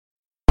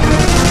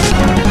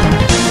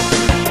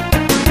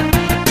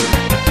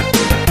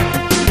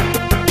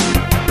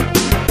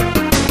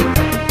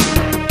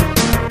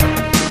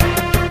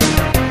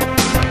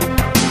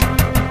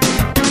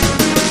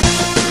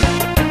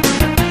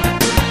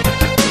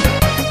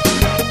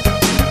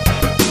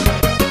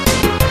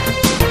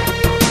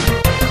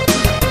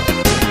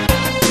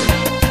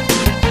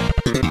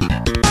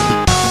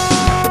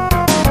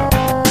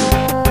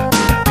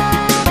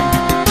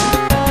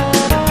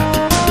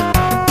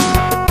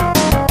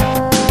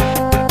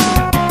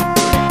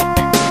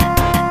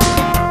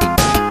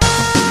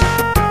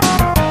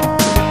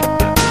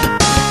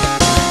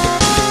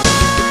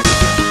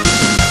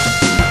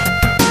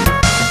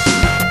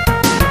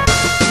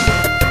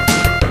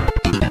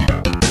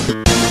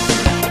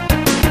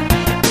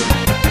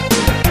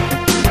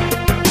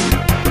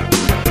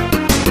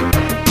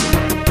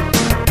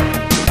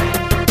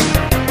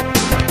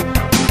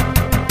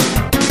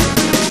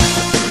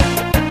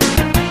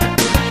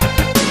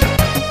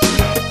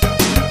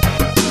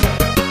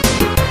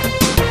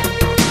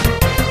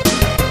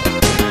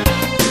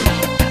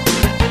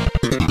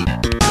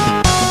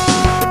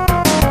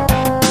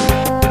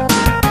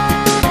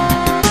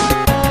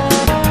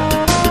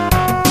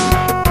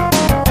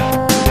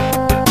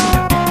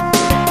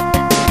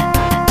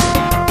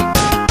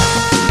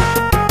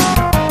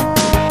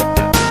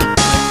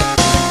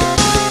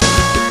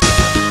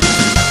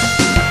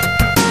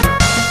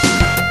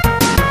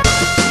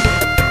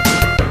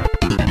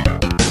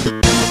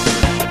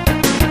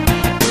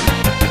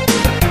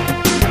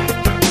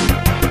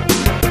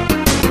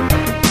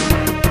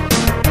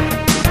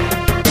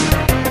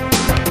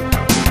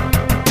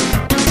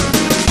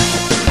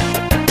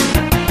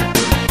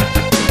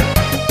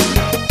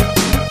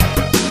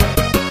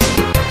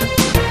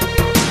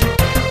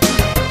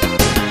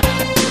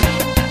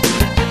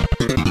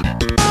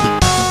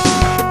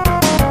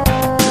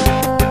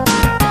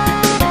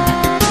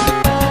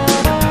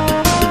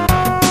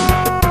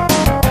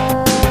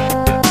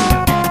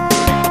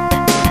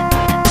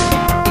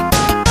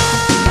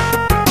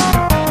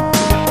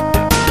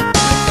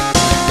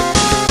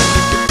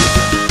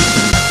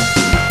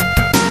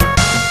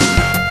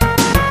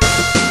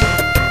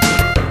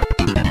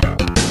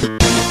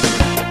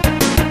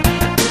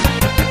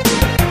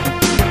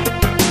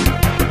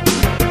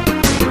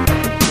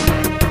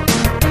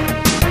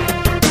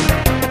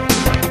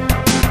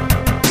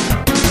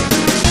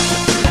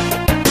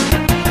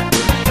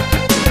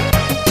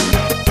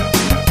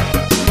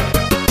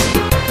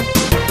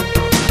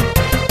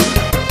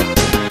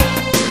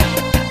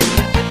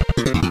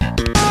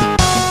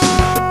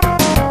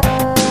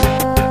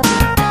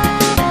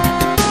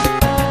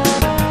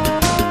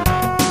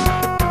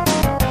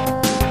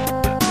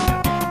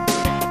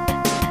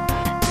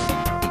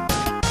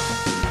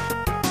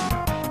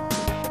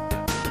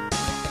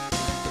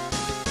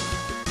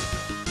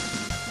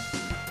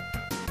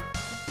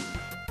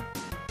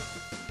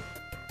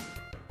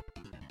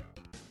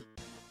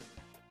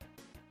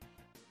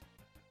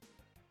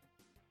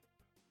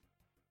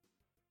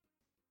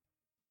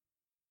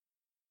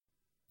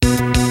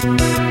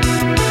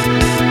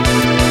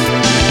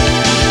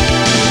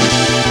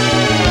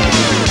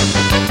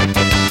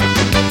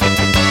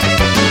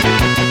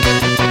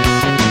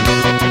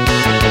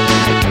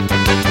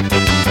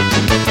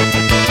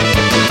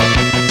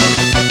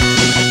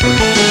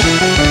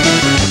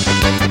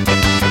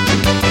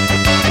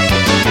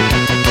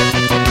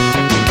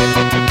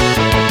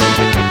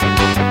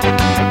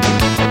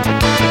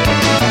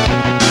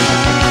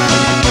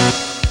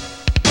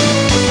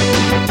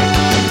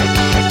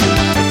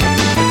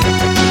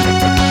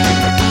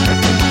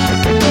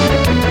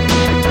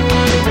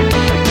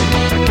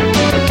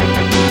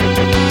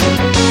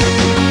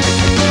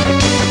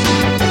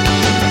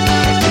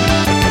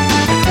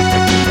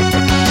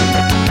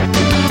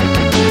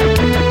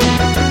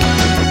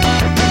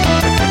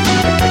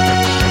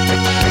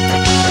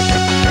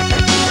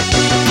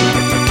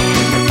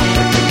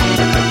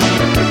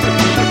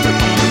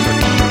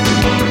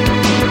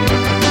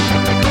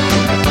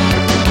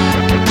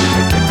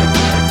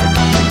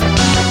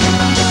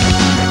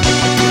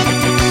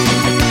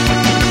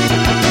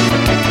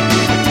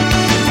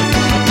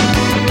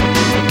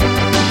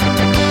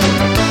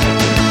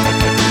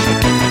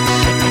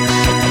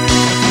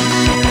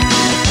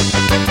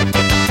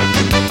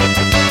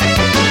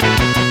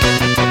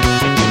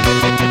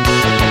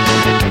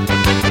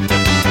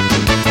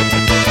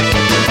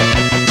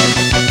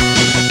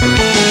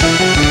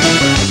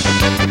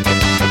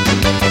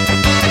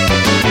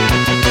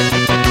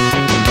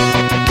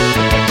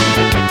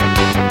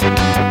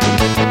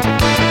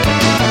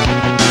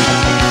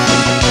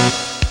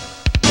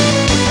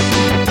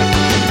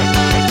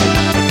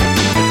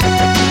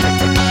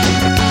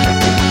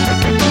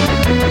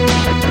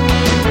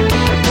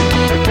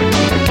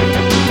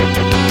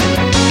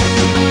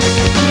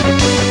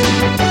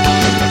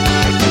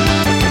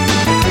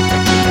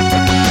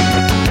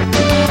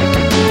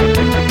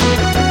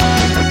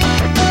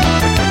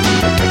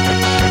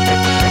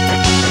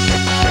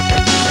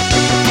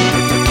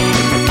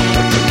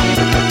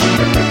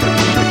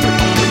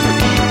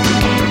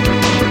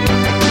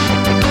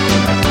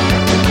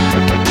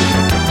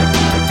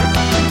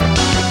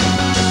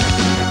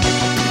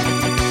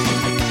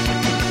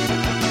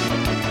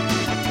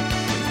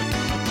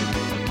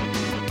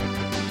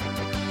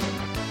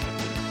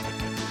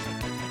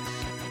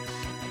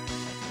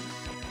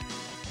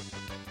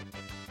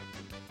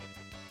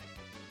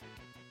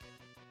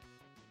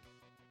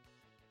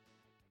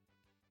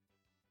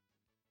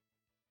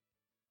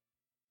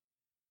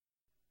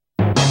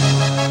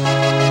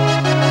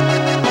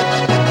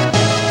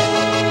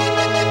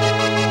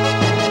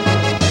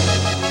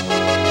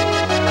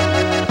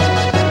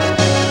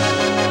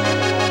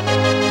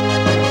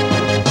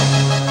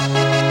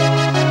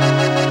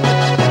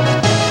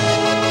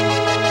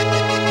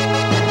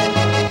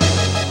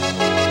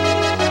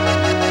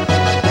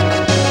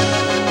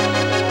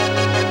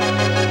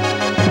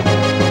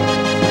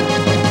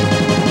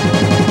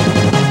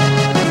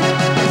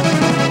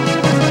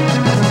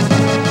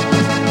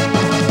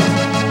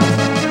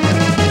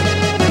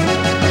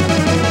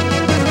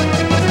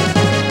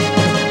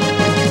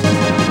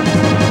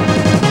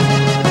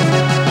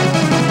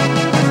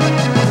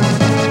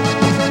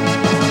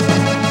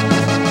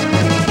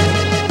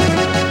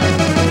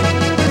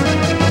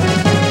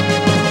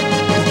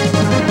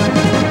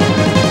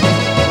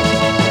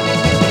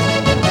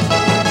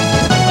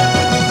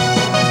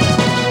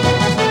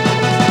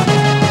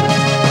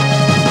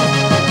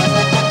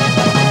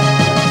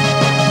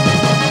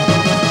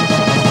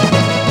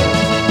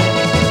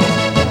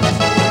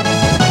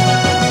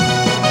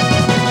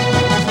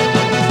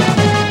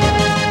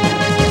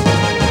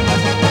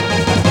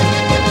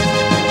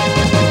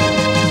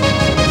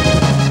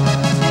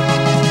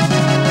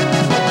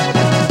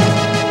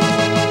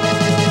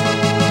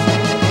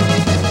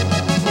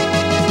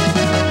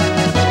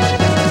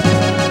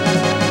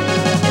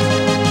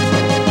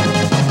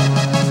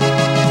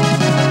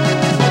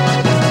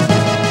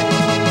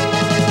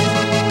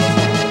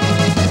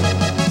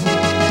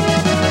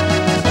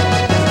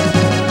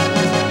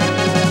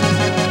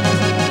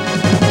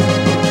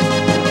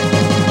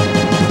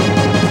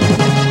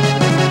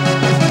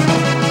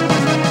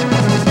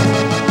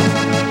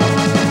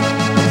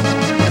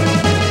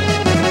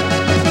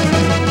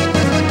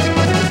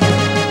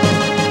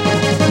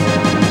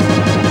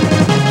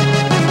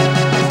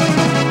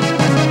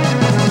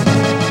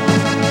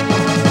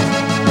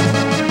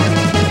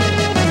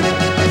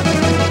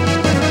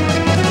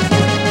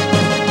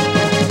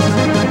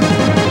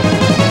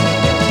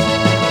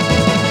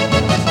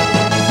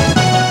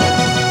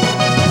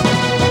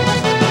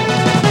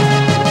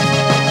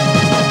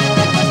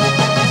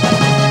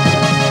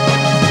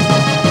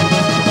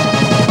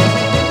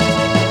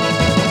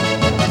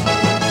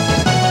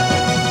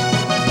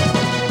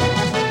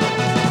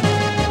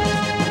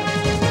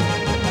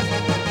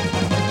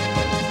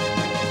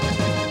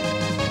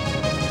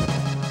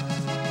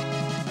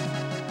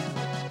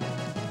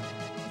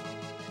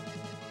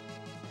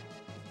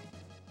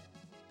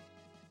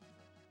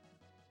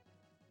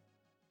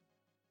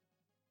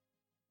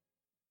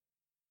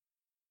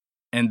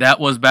 and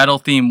that was Battle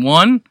Theme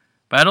 1,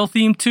 Battle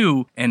Theme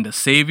 2, and the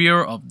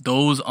Savior of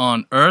Those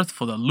on Earth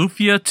for the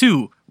Lufia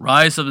 2,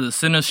 Rise of the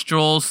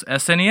Sinistrals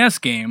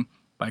SNES game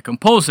by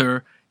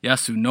composer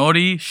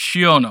Yasunori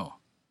Shiono.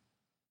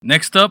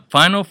 Next up,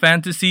 Final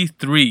Fantasy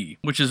III,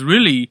 which is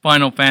really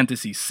Final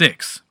Fantasy VI.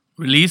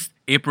 Released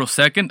April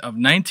 2nd of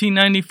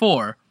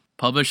 1994,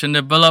 published and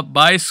developed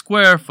by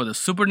Square for the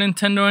Super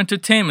Nintendo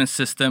Entertainment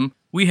System,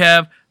 we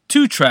have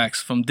 2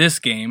 tracks from this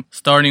game,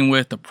 starting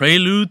with the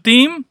Prelude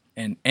theme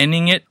and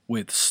ending it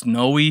with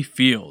Snowy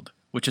Field,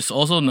 which is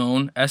also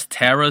known as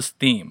Terra's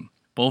theme.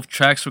 Both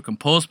tracks were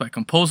composed by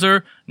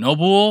composer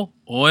Nobuo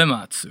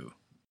Uematsu.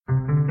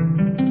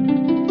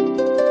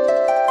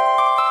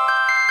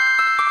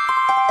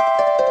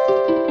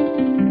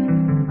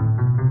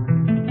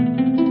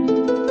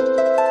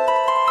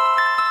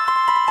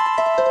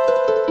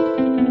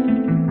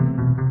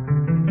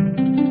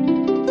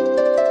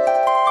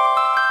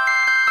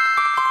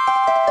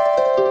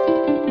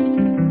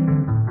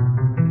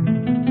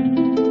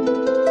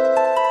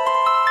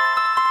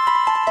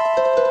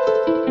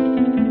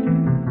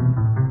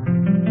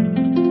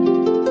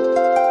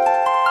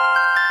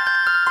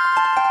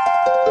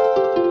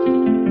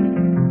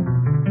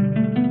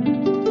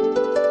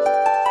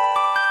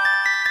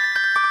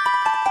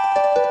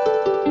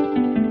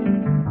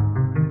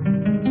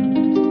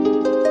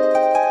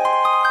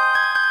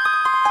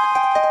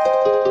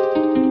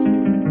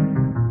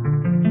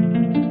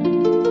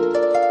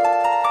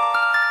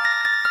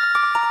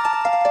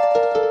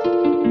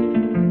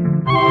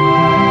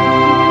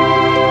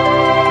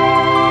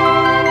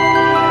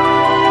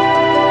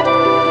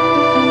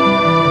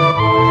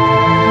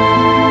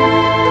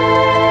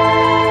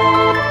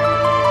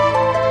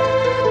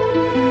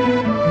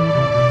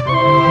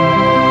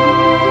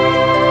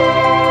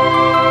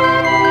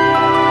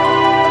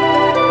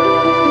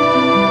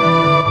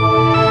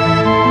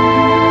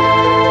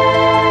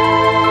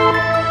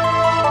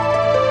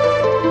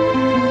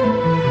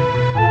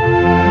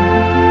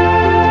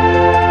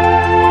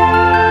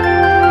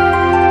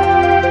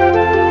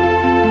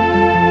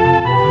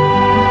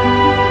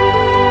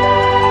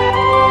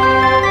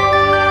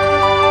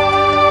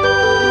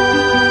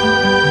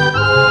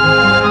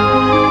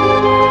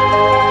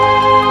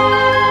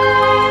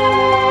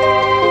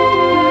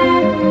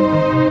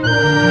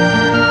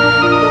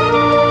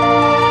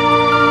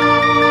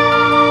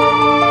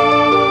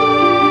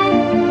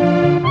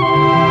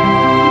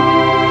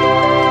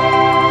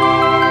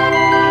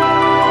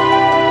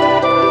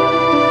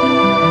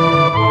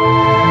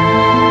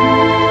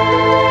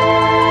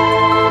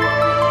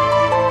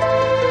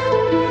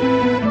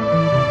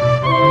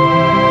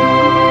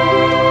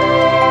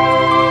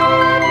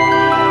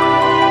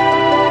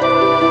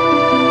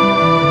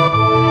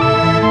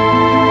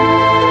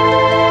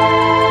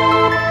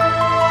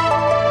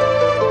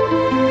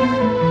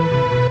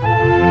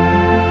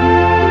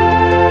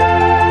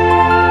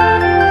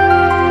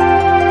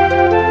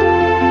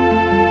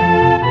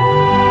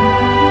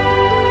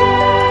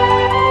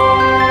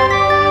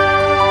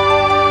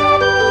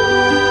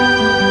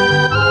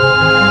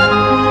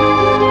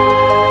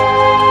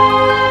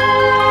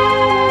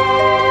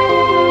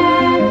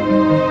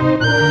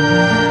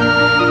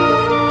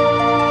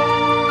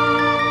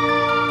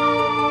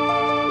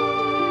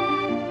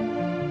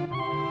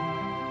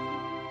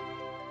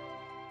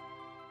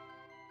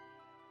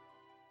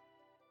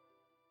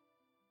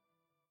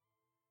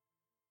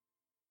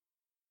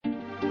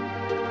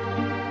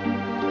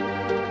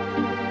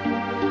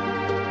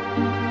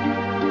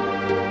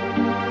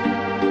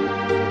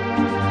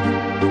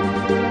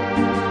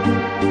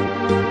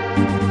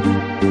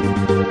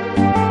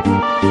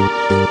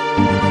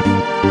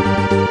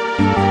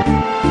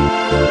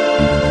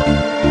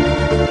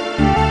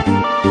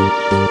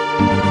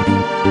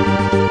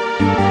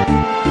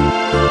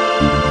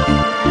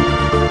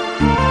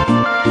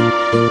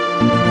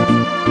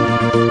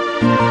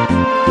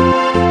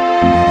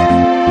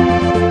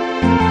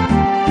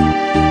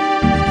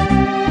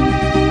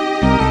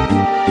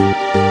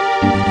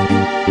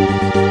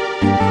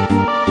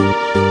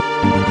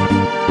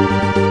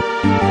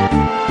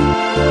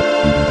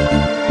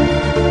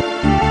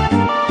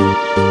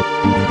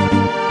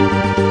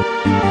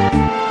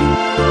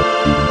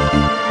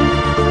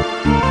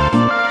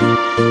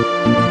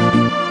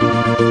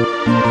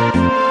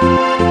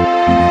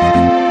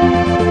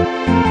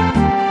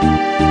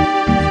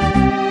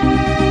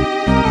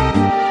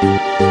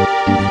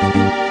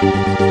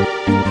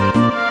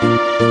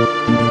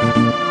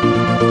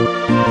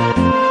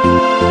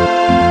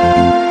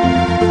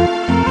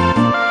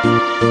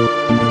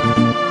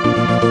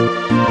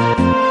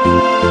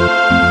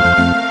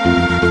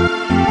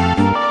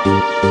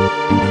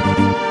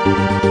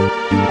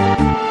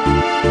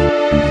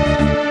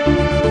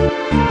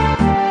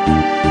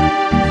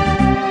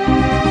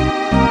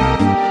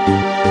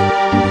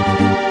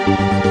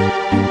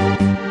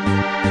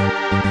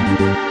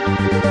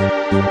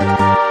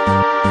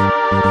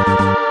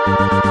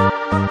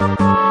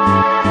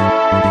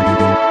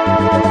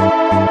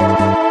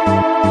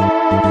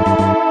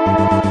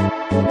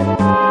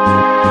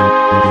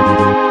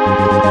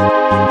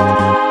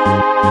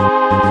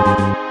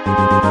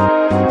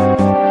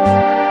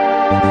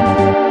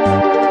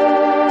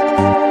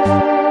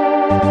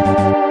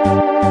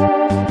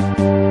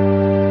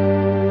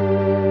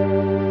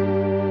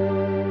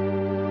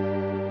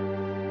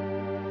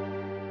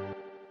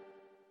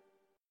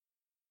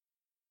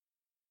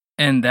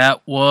 And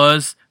that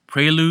was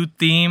Prelude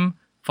theme,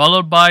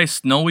 followed by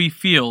Snowy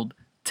Field,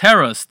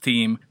 Terra's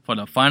theme for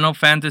the Final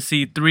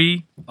Fantasy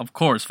III, of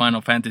course Final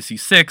Fantasy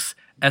VI,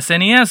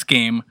 SNES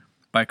game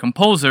by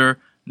composer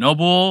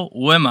Nobuo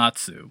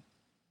Uematsu.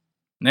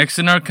 Next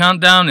in our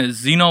countdown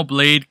is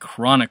Xenoblade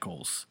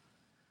Chronicles.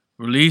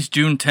 Released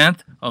June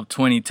 10th of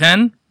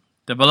 2010,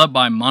 developed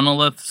by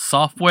Monolith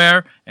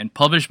Software and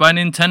published by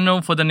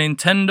Nintendo for the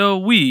Nintendo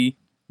Wii,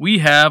 we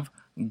have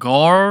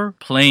Gaur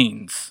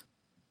Plains.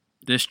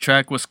 This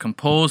track was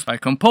composed by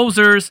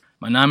composers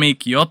Manami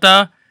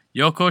Kiyota,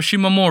 Yoko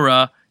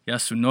Shimomura,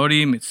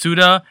 Yasunori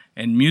Mitsuda,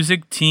 and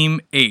Music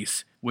Team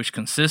Ace, which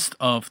consists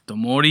of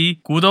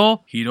Tomori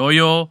Kudo,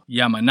 Hiroyo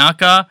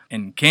Yamanaka,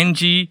 and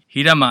Kenji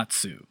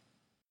Hiramatsu.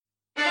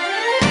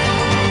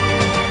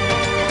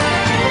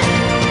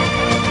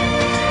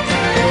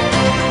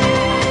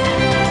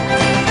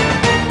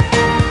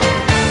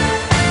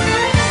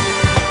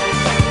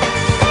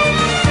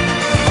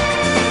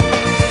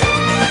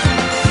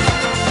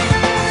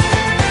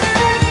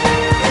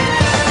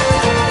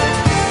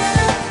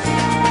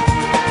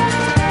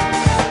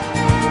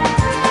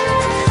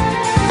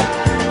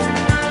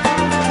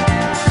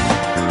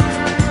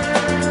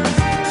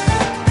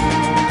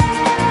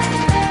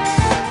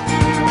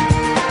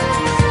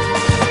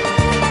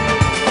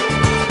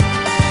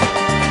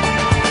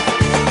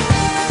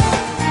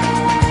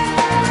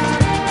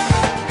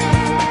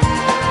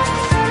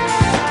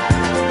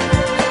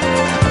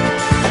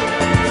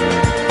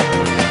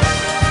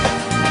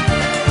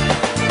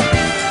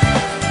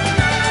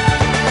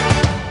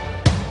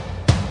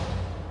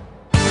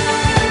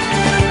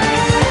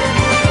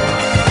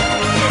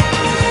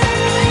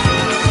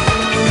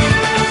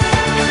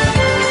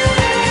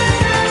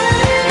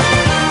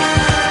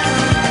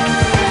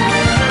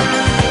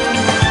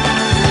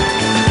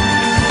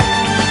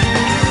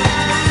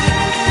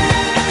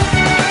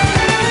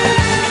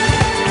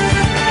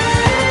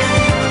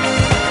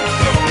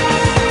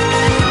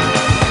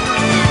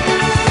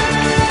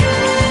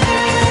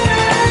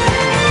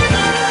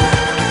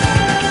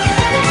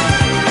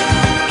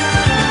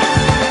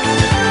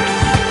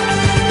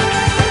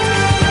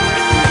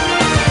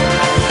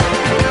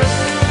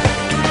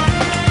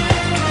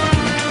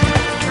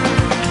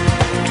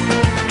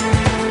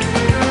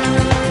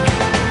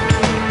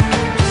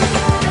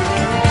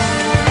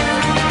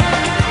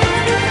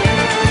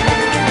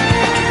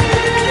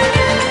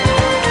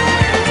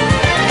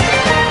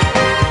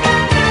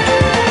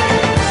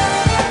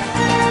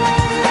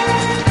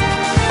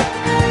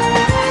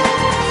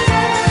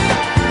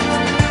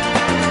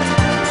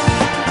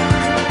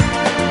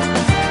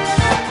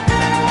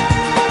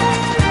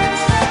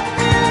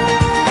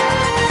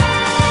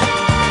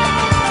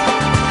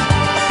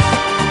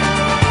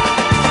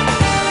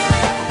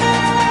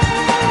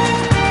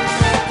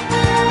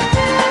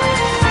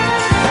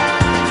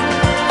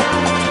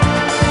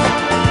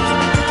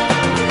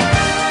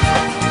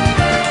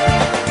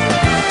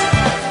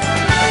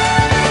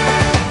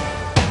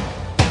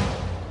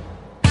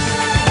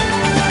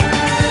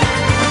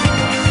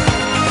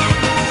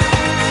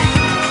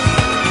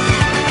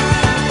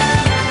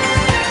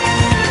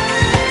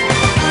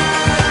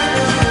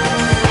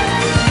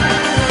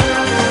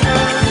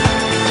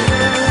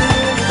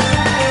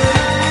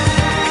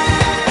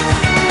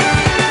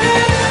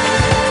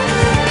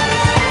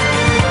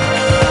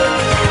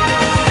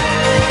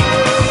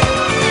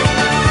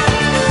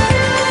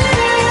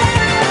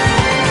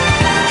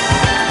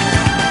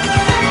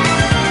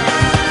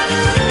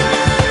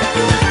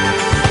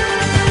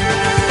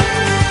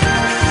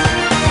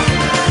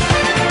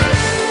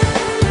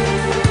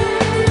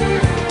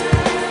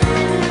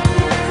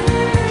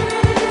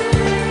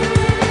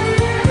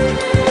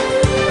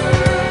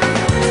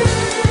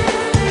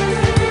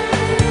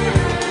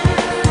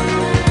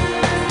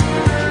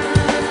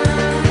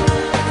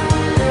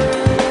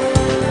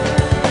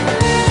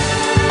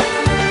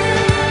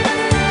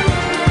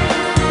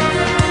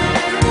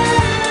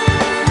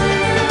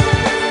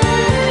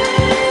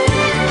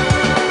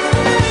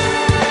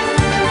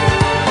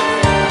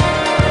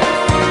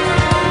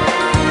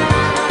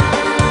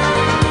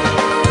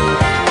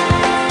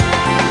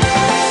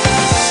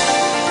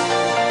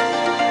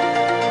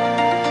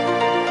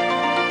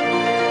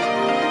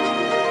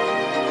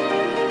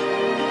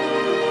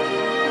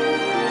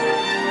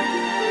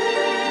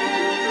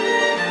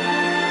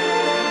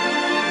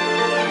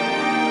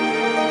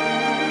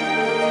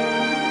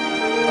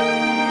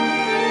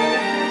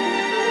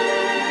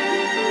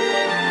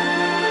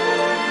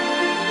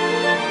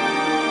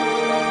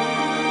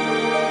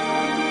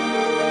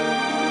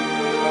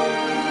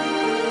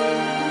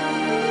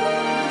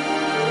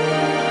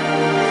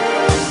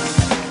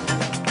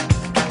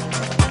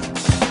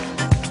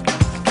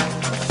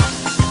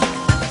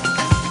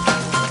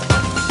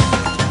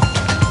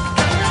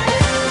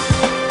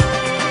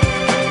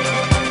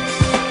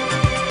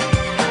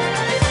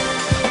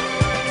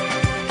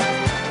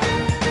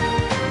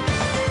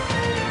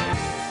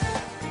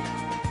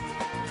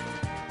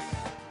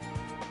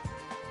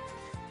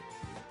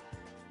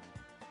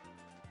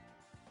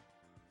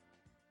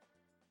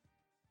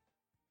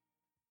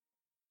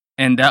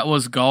 And that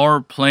was Gaur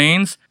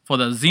Plains for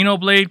the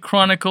Xenoblade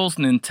Chronicles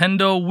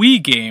Nintendo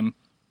Wii game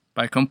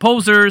by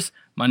composers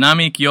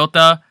Manami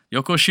Kiyota,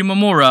 Yoko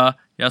Shimomura,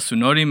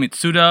 Yasunori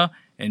Mitsuda,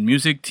 and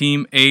Music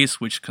Team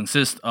Ace, which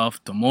consists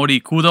of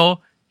Tomori Kudo,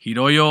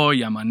 Hiroyo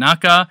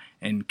Yamanaka,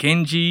 and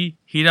Kenji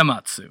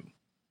Hiramatsu.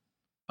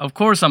 Of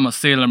course, I'm a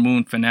Sailor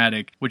Moon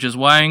fanatic, which is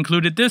why I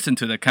included this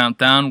into the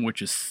countdown,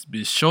 which is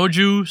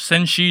Bishoujo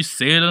Senshi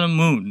Sailor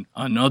Moon,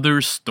 Another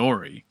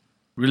Story.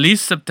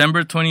 Released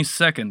September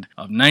 22nd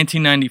of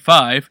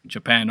 1995,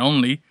 Japan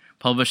only,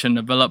 published and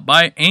developed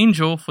by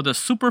Angel for the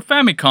Super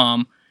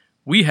Famicom,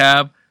 we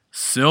have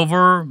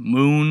Silver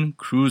Moon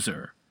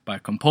Cruiser by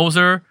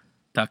composer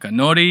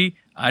Takanori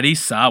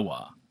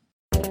Arisawa.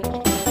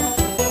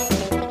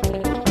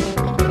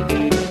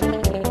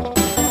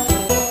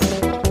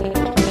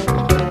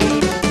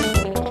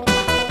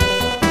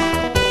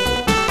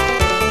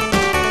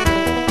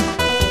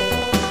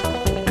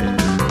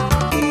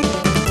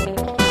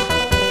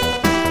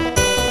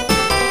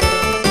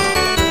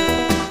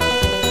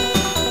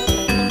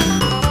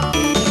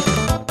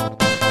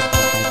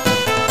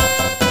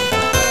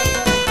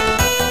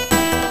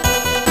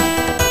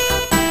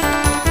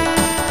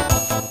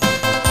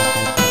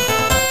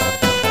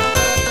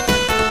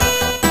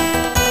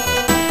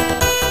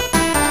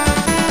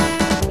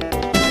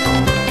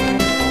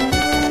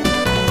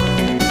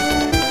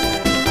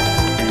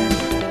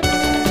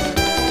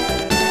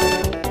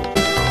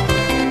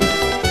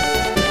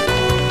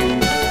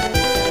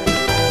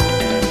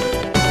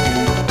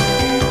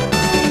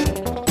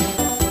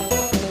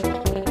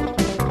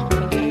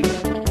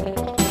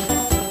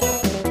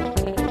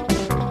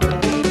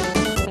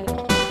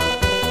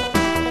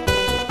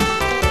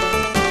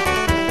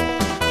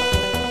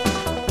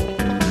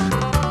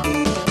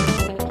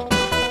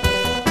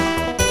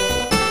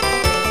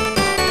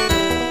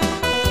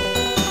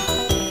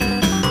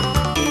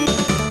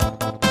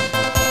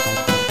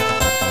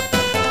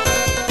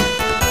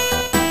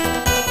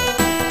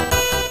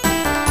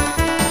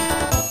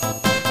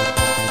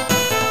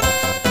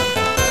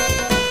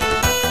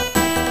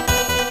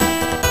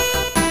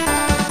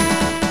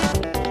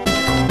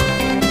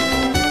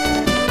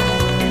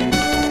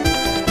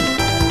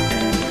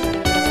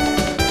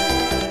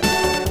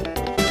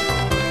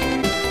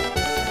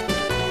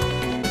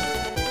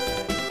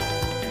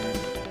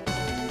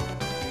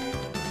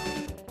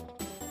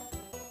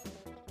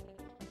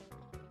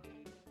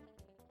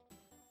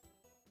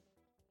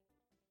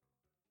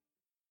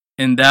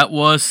 And that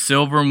was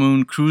Silver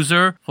Moon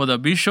Cruiser for the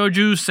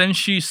Bishoujo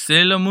Senshi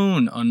Sailor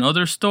Moon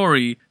Another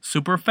Story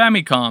Super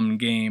Famicom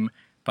game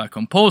by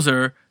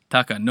composer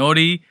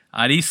Takanori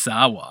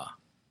Arisawa.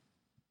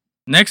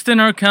 Next in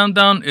our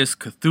countdown is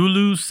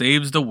Cthulhu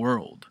Saves the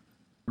World.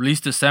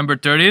 Released December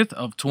 30th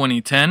of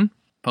 2010,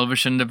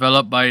 published and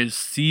developed by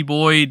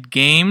Seaboyd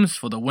Games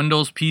for the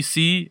Windows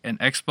PC and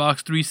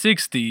Xbox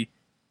 360,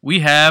 we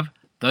have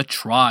The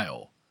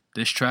Trial.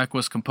 This track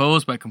was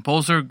composed by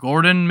composer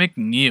Gordon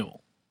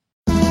McNeil.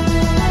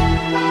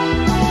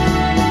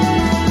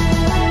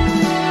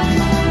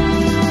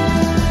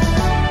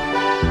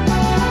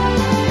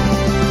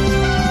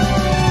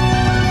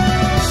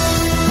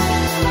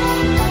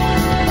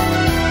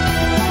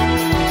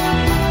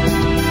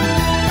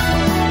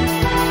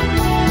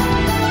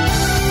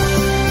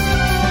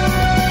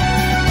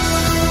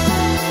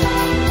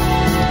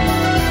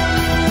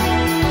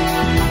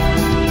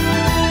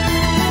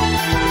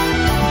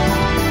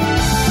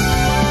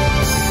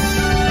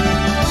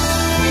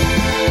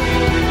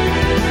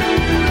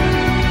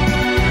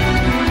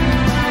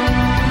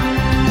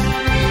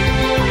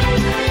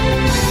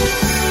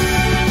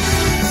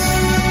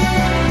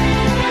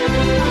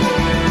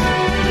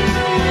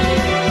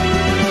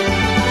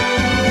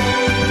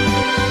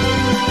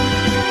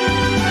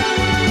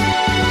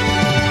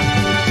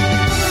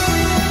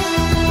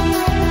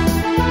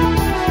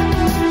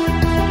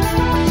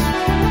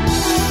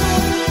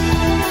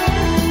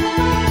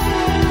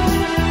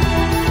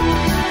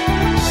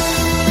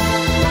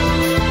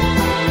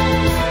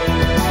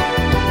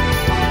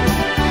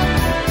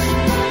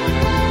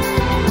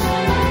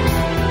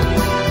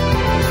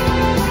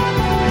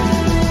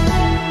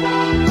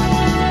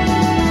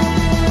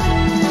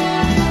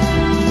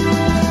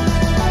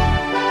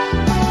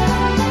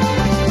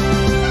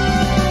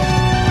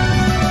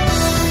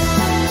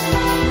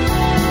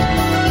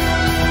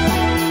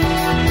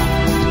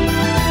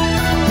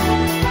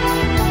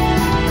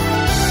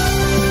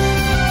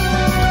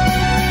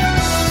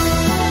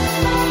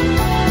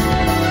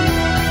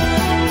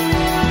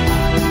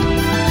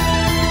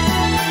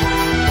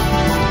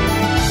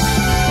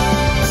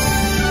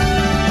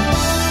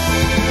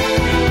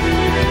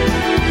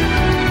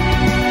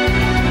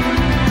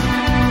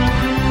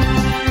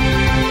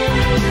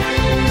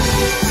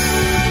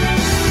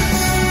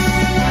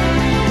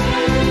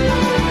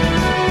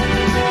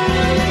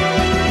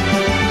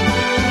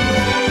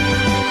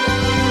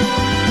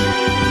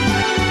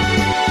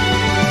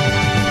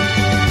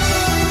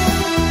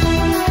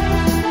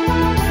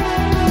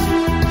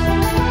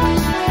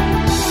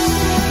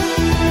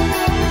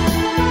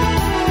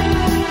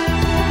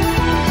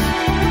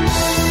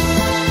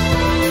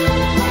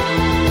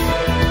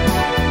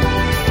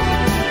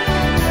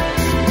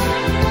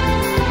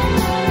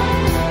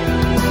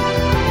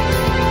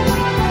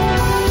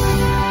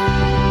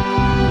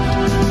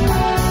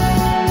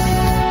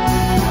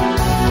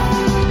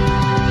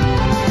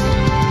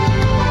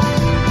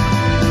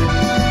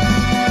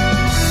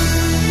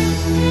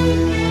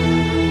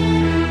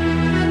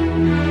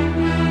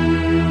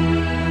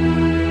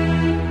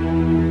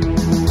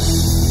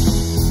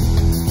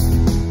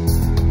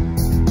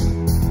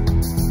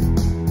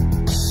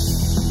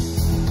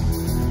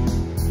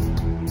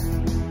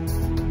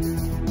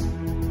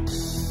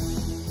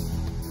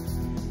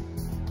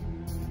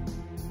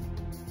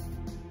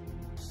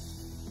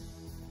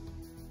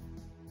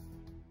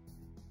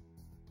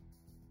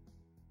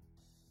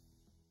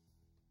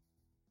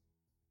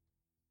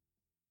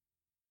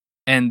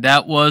 And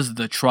that was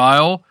The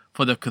Trial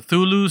for the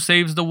Cthulhu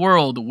Saves the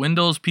World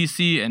Windows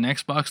PC and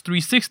Xbox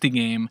 360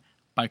 game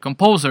by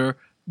composer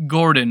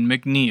Gordon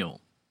McNeil.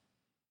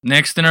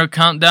 Next in our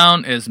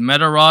countdown is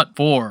Medarot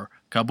 4,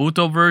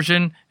 Kabuto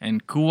version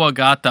and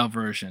Kuwagata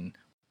version,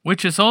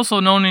 which is also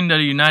known in the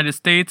United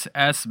States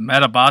as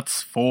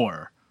Metabots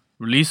 4.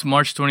 Released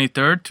March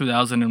 23,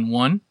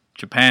 2001,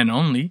 Japan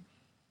only.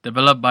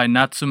 Developed by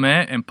Natsume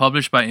and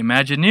published by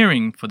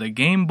Imagineering for the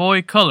Game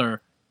Boy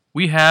Color,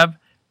 we have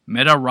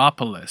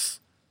Metaropolis.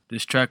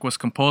 This track was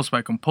composed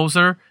by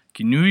composer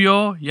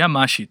Kinuyo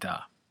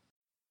Yamashita.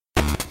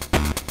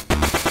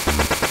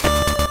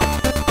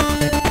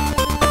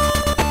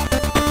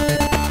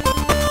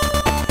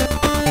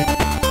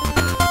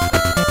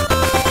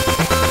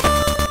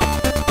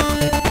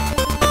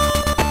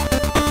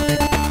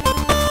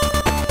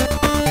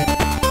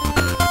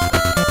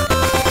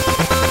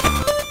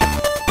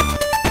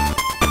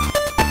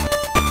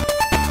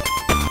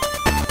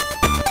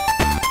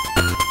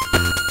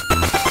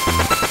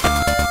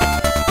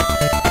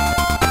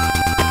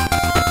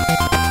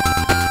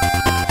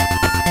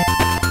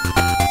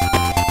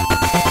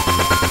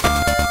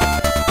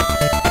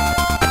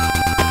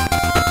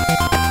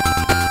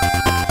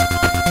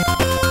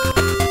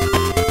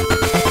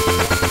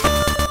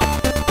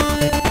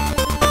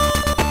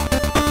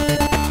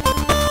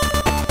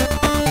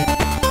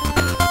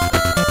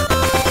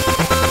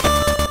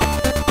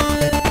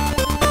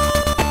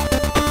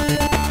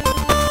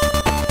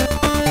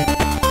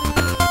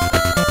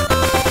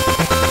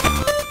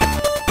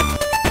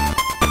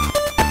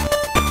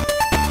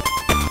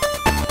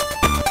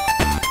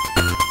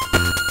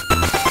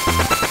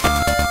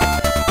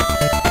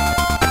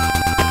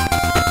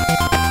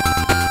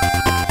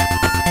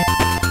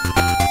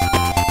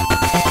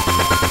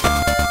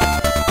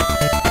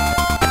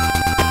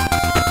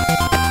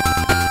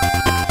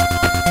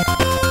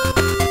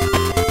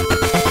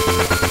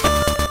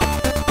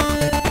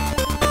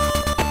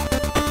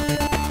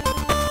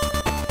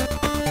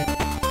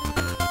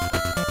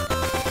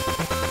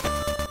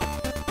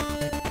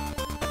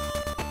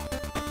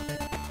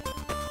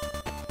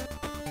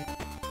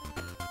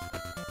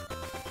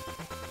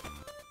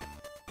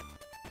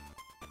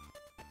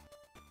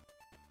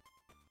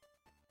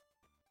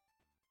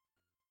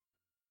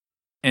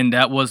 And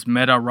that was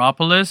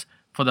Metaropolis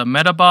for the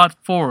Metabot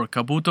 4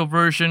 Kabuto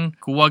version,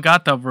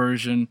 Kuwagata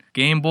version,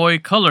 Game Boy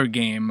Color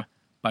game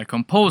by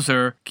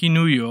composer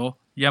Kinuyo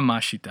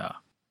Yamashita.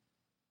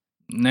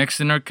 Next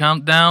in our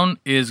countdown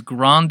is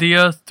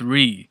Grandia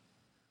 3.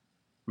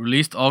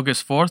 Released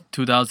August 4th,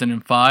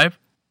 2005.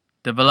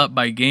 Developed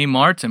by Game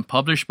Arts and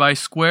published by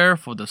Square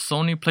for the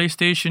Sony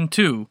PlayStation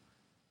 2,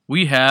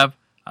 we have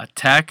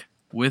Attack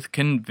with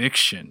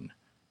Conviction.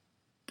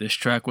 This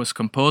track was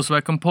composed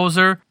by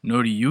composer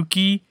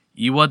Noriyuki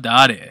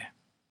Iwadare.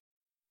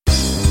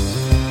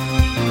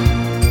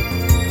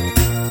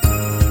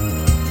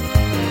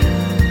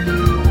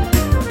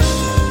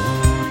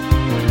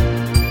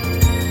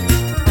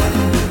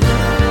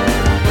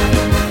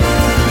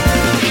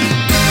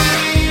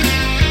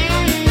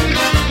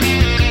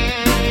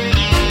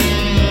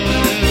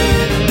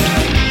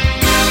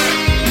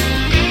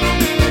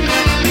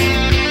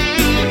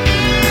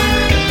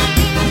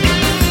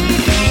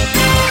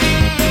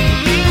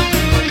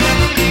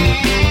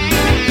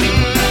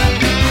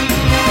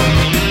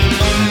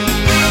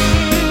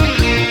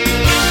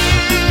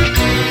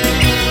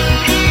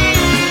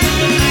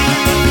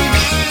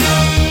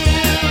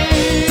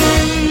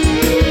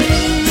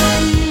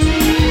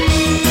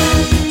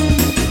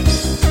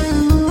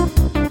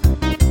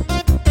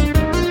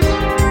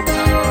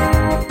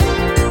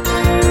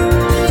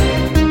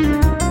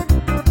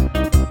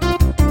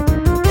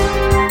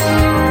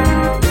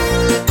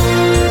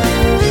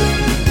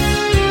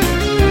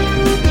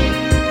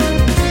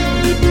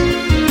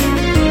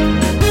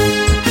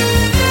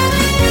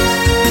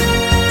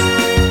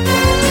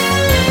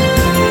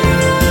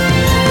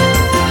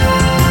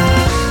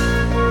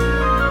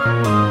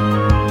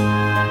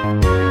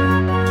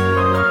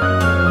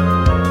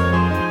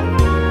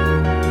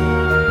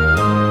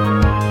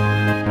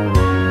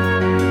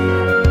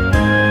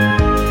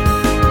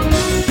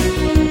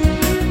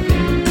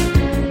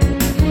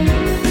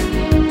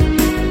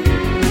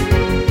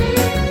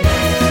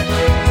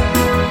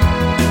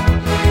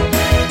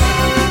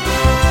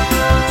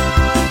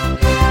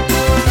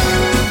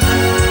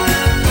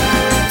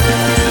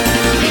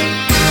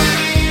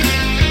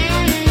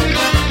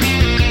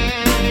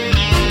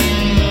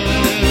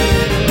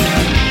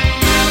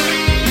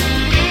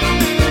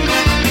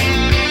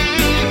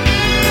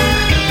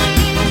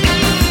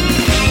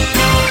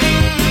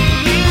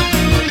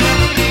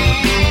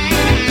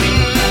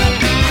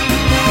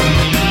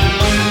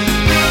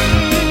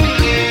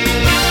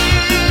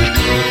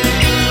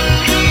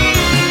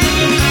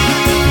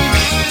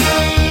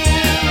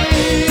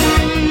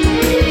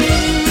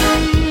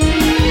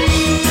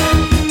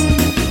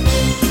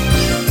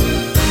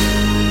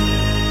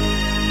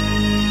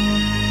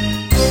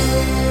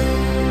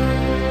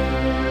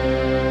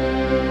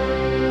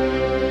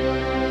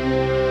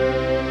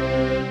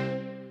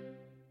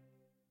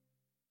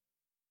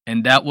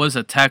 that was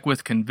Attack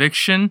with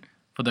Conviction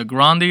for the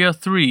Grandia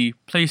 3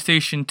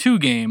 PlayStation 2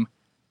 game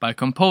by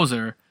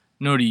composer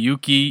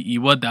Noriyuki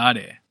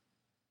Iwadare.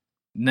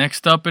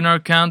 Next up in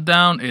our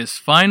countdown is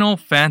Final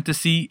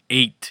Fantasy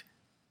VIII,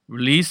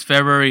 released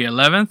February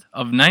 11th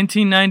of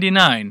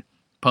 1999,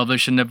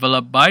 published and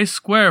developed by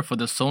Square for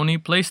the Sony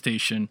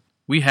PlayStation.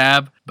 We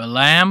have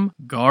Balamb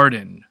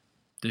Garden.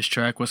 This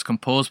track was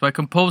composed by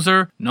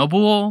composer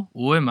Nobuo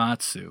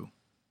Uematsu.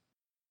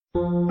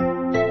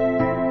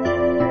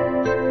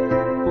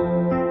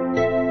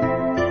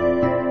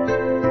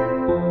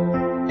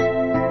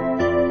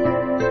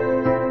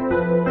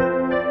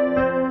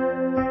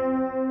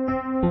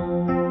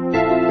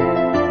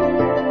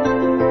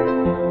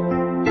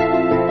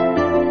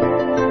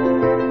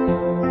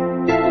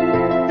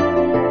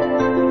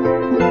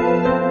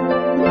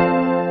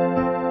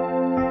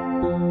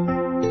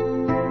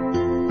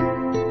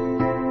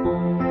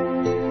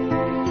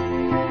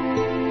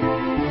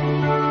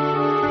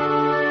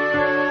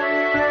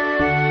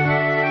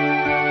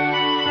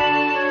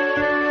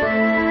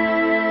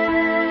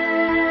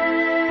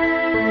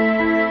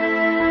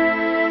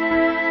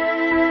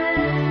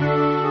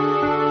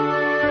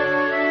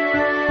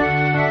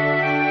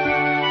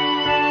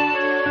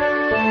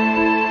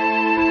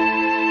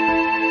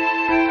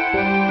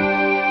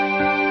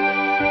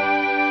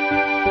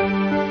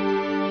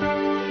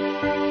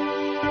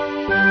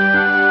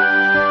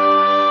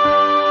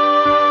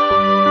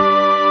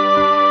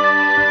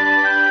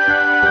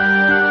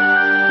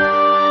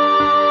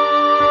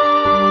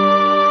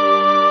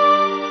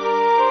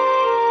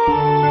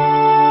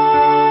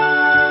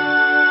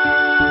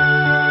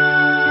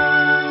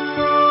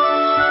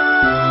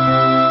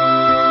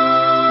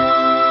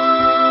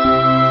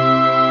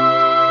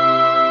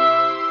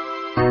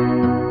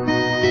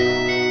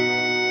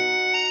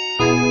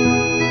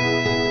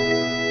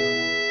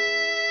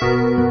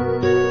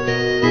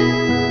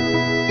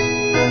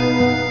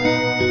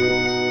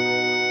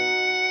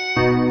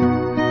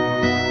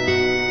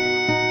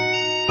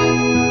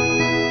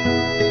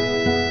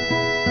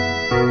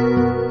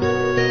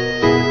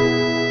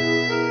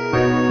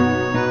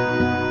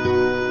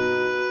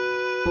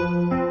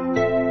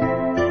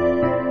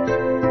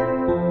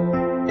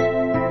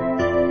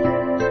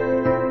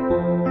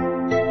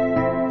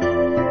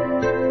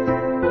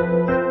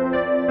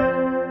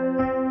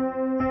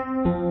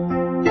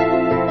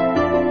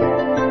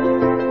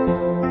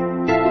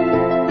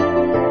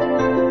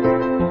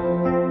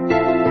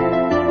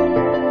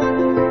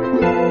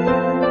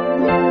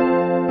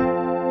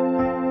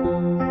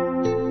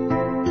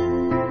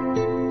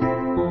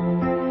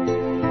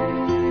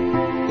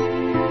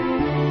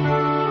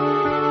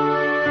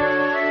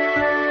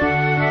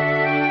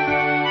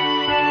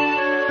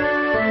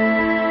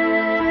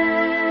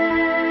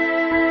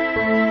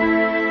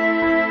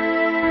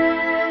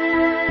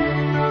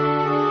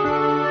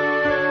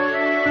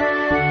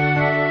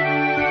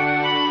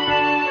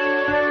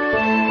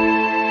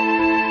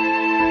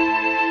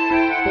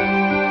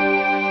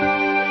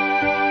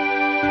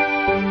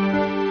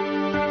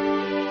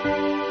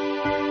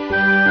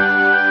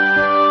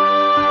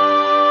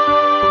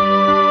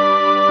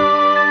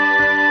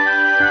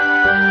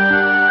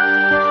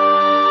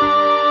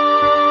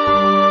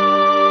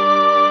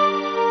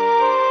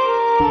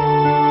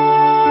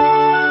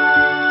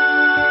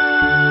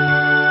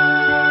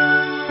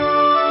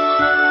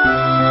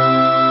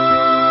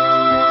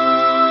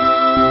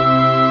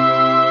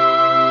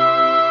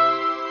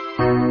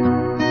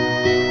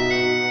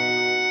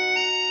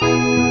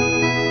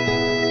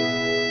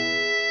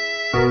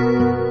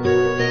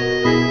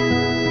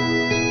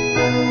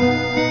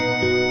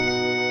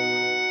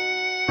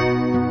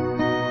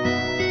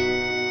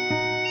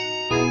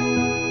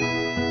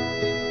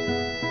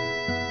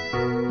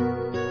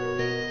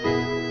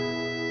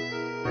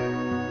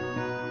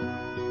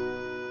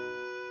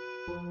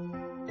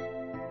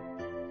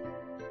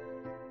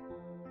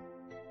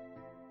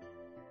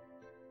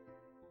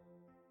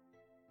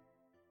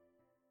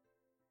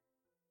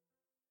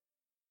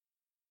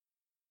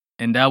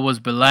 And that was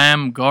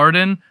Balamb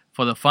Garden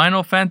for the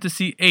Final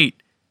Fantasy VIII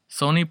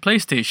Sony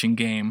PlayStation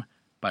game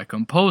by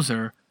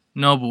composer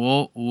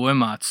Nobuo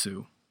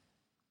Uematsu.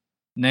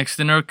 Next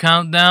in our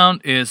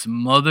countdown is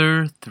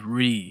Mother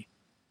 3,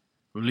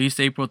 released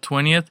April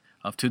 20th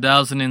of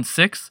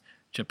 2006,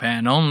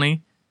 Japan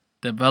only,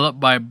 developed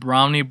by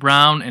Brownie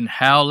Brown and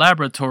HAL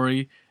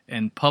Laboratory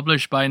and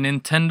published by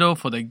Nintendo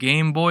for the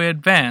Game Boy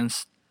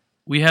Advance.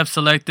 We have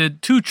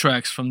selected 2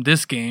 tracks from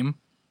this game,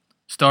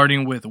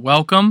 starting with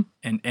Welcome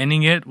and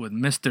ending it with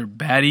Mr.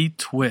 Batty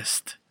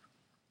Twist.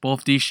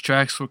 Both these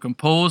tracks were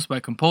composed by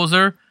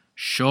composer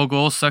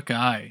Shogo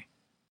Sakai.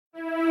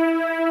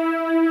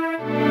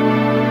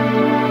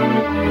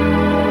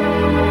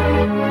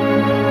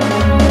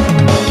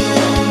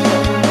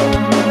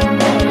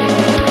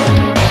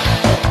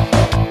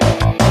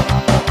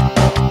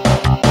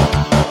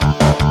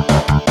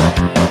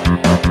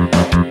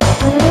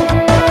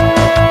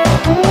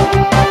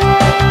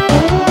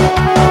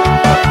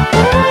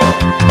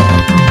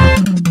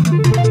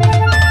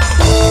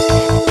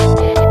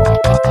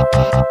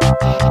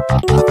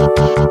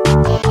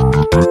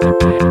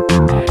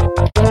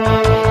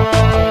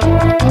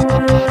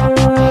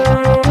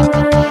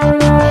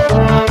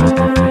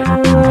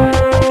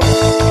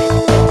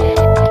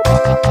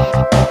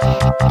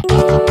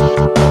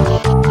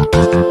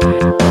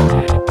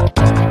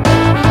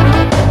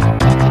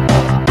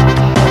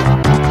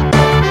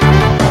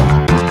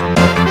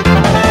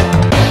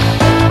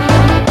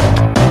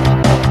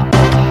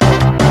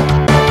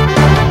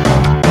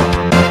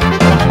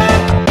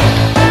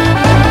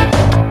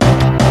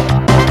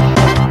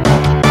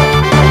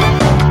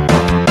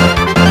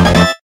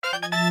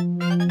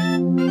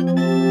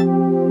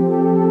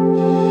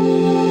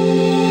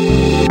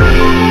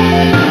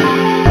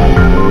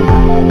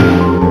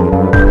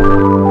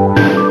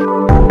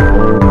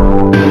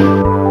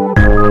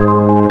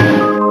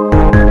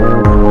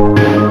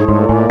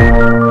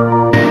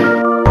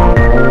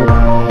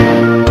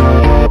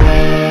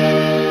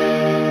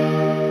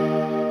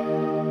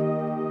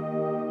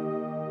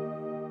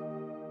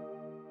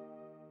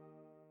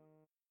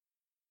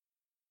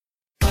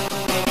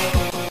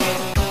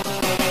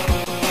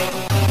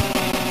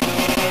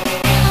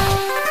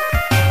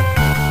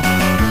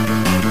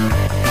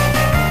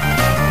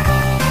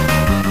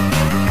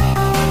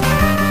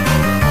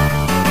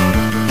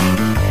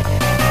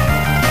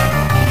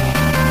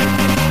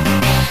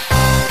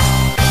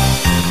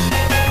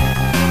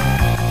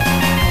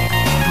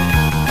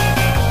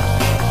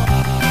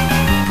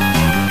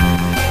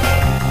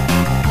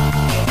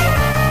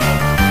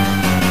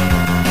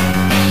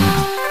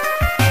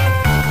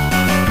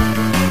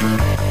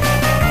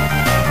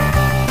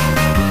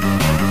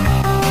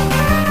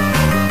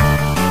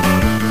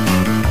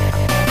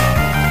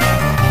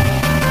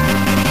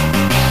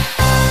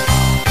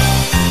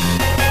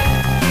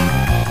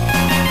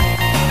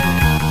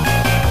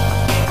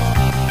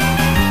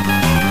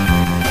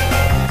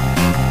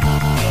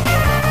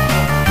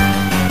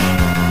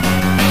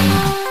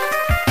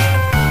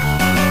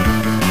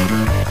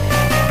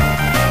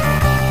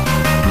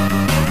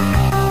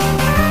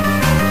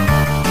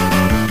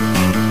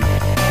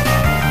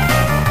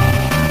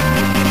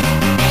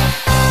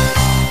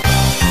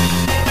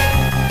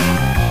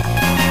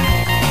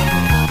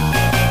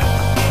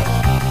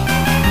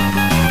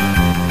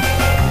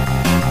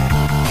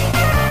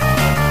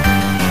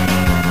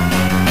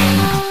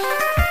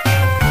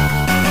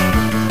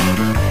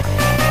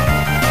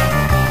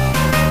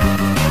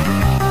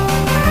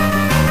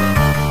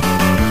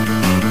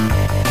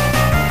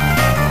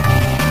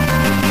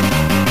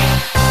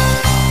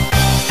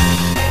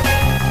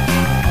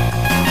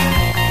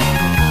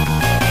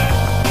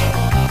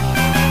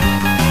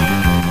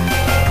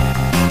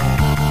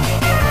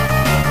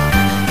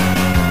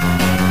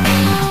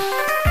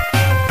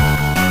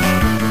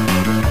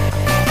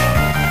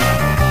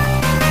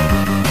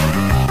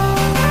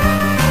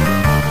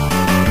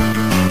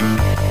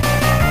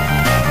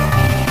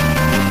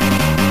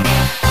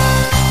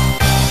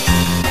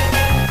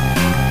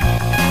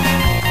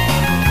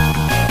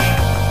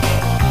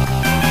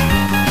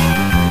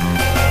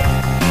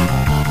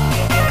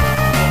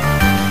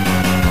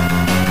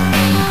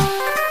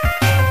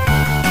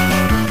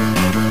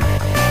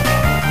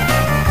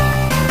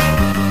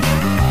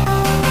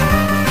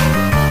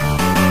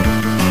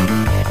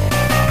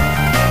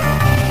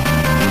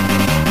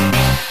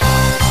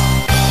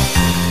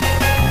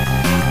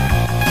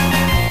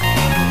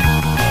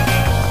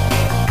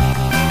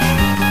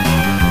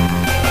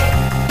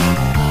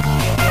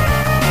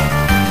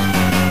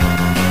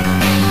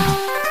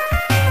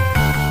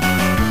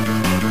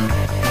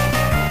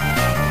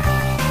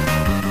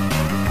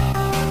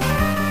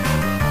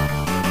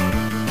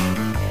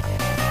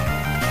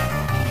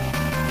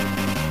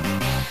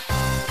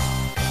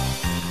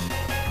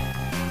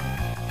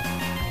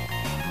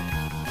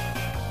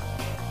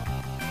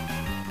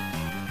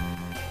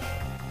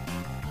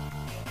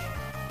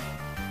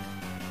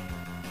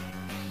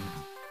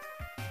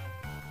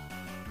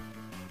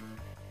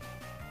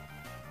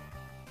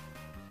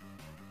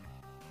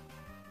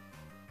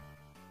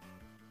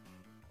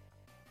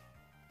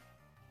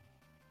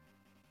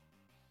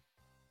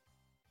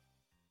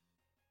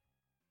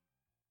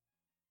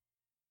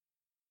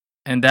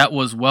 And that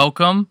was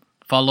Welcome,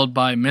 followed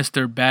by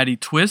Mr. Batty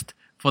Twist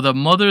for the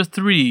Mother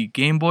 3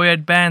 Game Boy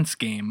Advance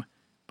game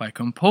by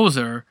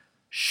composer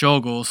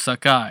Shogo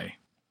Sakai.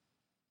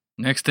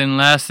 Next and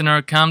last in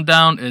our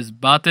countdown is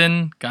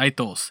Baten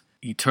Kaitos,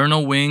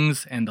 Eternal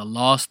Wings and the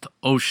Lost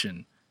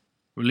Ocean.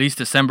 Released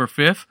December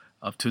 5th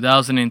of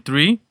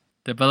 2003,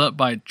 developed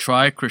by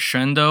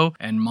Tri-Crescendo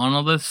and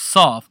Monolith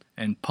Soft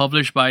and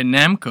published by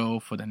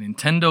Namco for the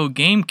Nintendo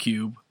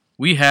GameCube,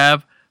 we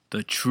have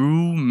The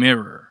True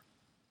Mirror.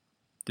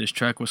 This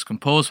track was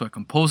composed by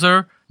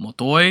composer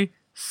Motoi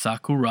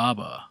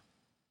Sakuraba.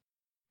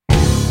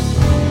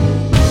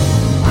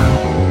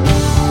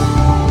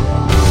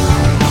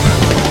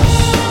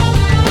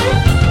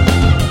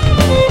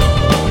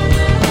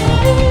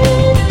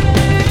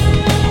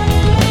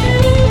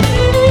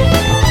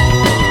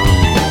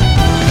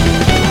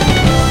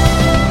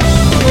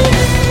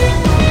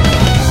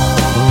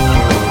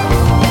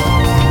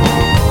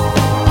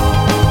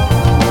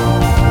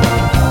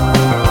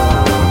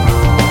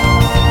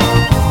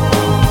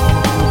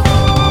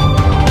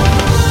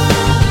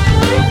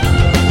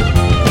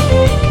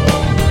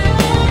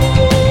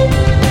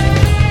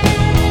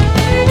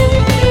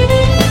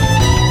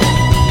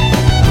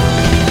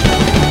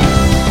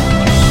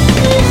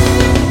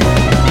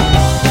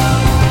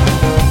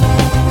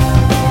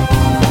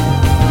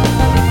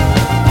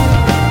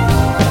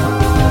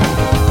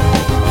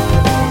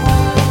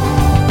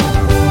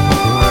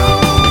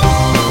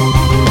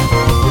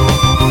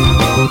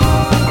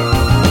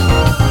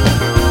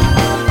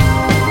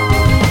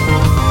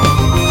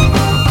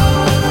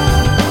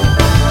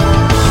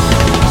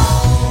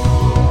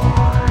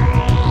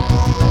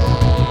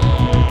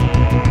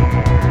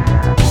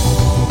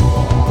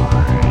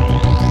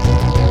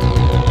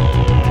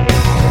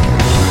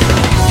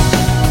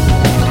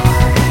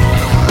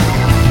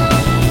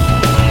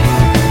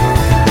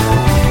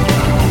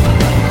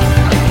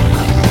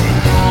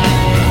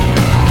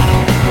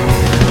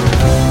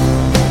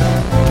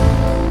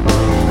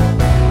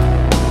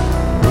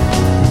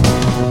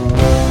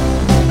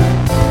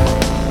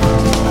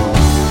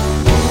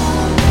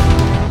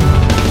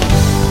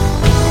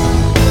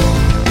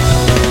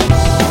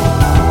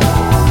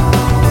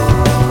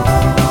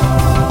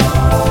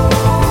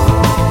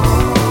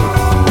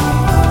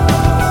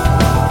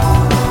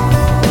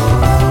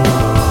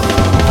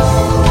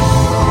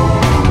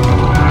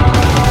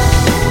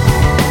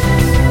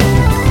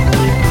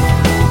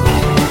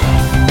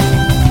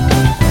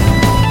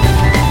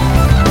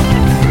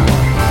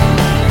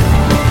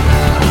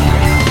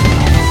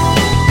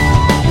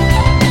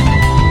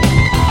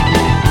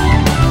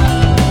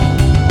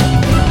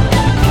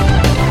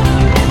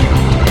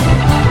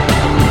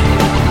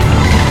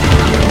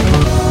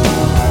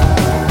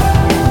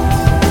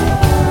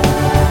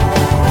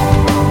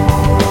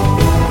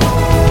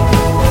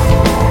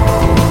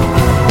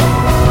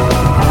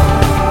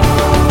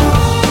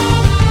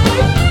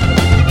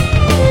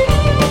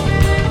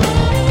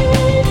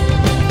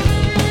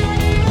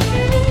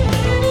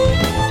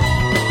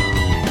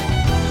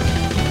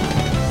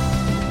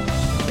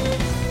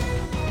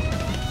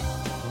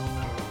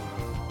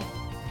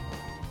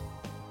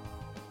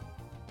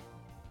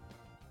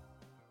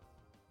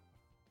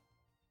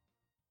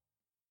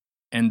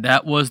 And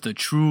that was The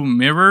True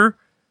Mirror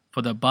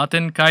for the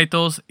Baten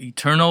Kaitos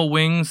Eternal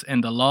Wings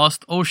and the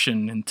Lost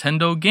Ocean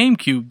Nintendo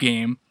GameCube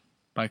game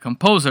by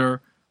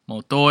composer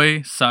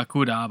Motoi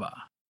Sakuraba.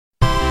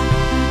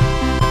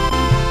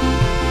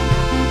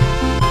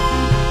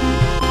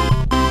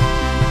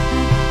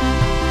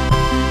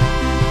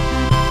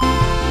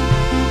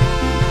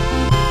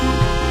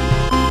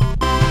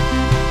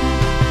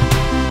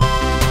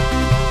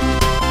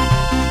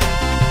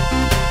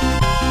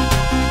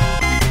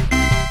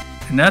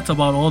 And that's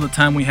about all the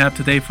time we have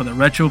today for the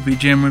Retro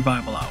VGM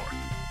Revival Hour.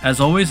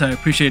 As always, I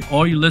appreciate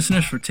all you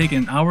listeners for taking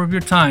an hour of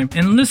your time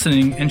and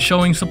listening and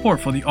showing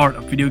support for the art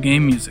of video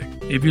game music.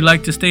 If you'd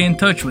like to stay in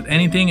touch with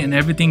anything and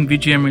everything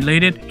VGM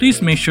related,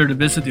 please make sure to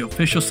visit the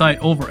official site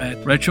over at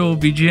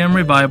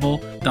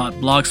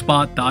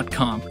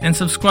retrovgmrevival.blogspot.com and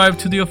subscribe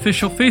to the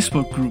official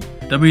Facebook group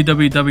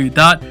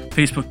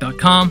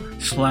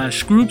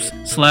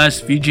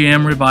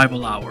www.facebook.com/groups/VGM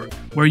Revival Hour,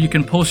 where you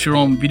can post your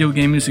own video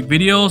game music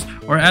videos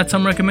or add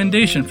some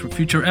recommendation for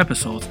future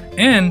episodes.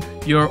 And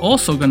you're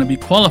also going to be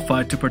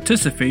qualified to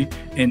participate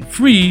in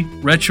free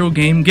retro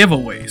game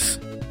giveaways.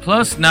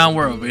 Plus, now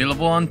we're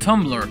available on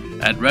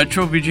Tumblr at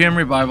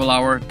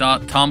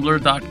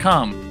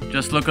retrovgmrevivalhour.tumblr.com.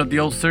 Just look up the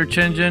old search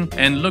engine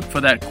and look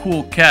for that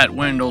cool cat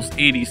wearing those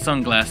 80s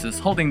sunglasses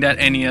holding that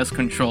NES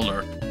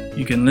controller.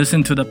 You can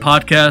listen to the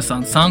podcast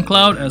on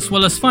SoundCloud as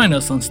well as find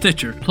us on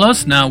Stitcher.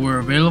 Plus, now we're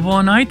available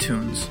on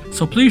iTunes.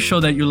 So please show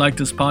that you like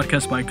this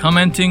podcast by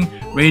commenting,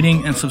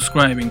 rating, and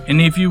subscribing. And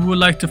if you would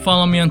like to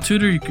follow me on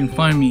Twitter, you can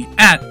find me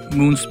at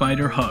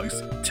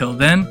MoonSpiderHugs. Till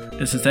then,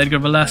 this is Edgar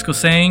Velasco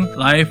saying,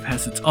 life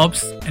has its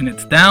ups and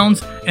its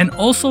downs, and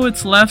also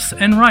its lefts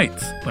and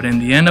rights. But in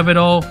the end of it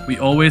all, we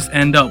always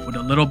end up with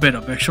a little bit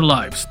of extra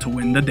lives to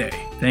win the day.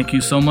 Thank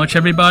you so much,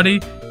 everybody,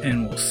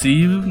 and we'll see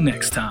you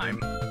next time.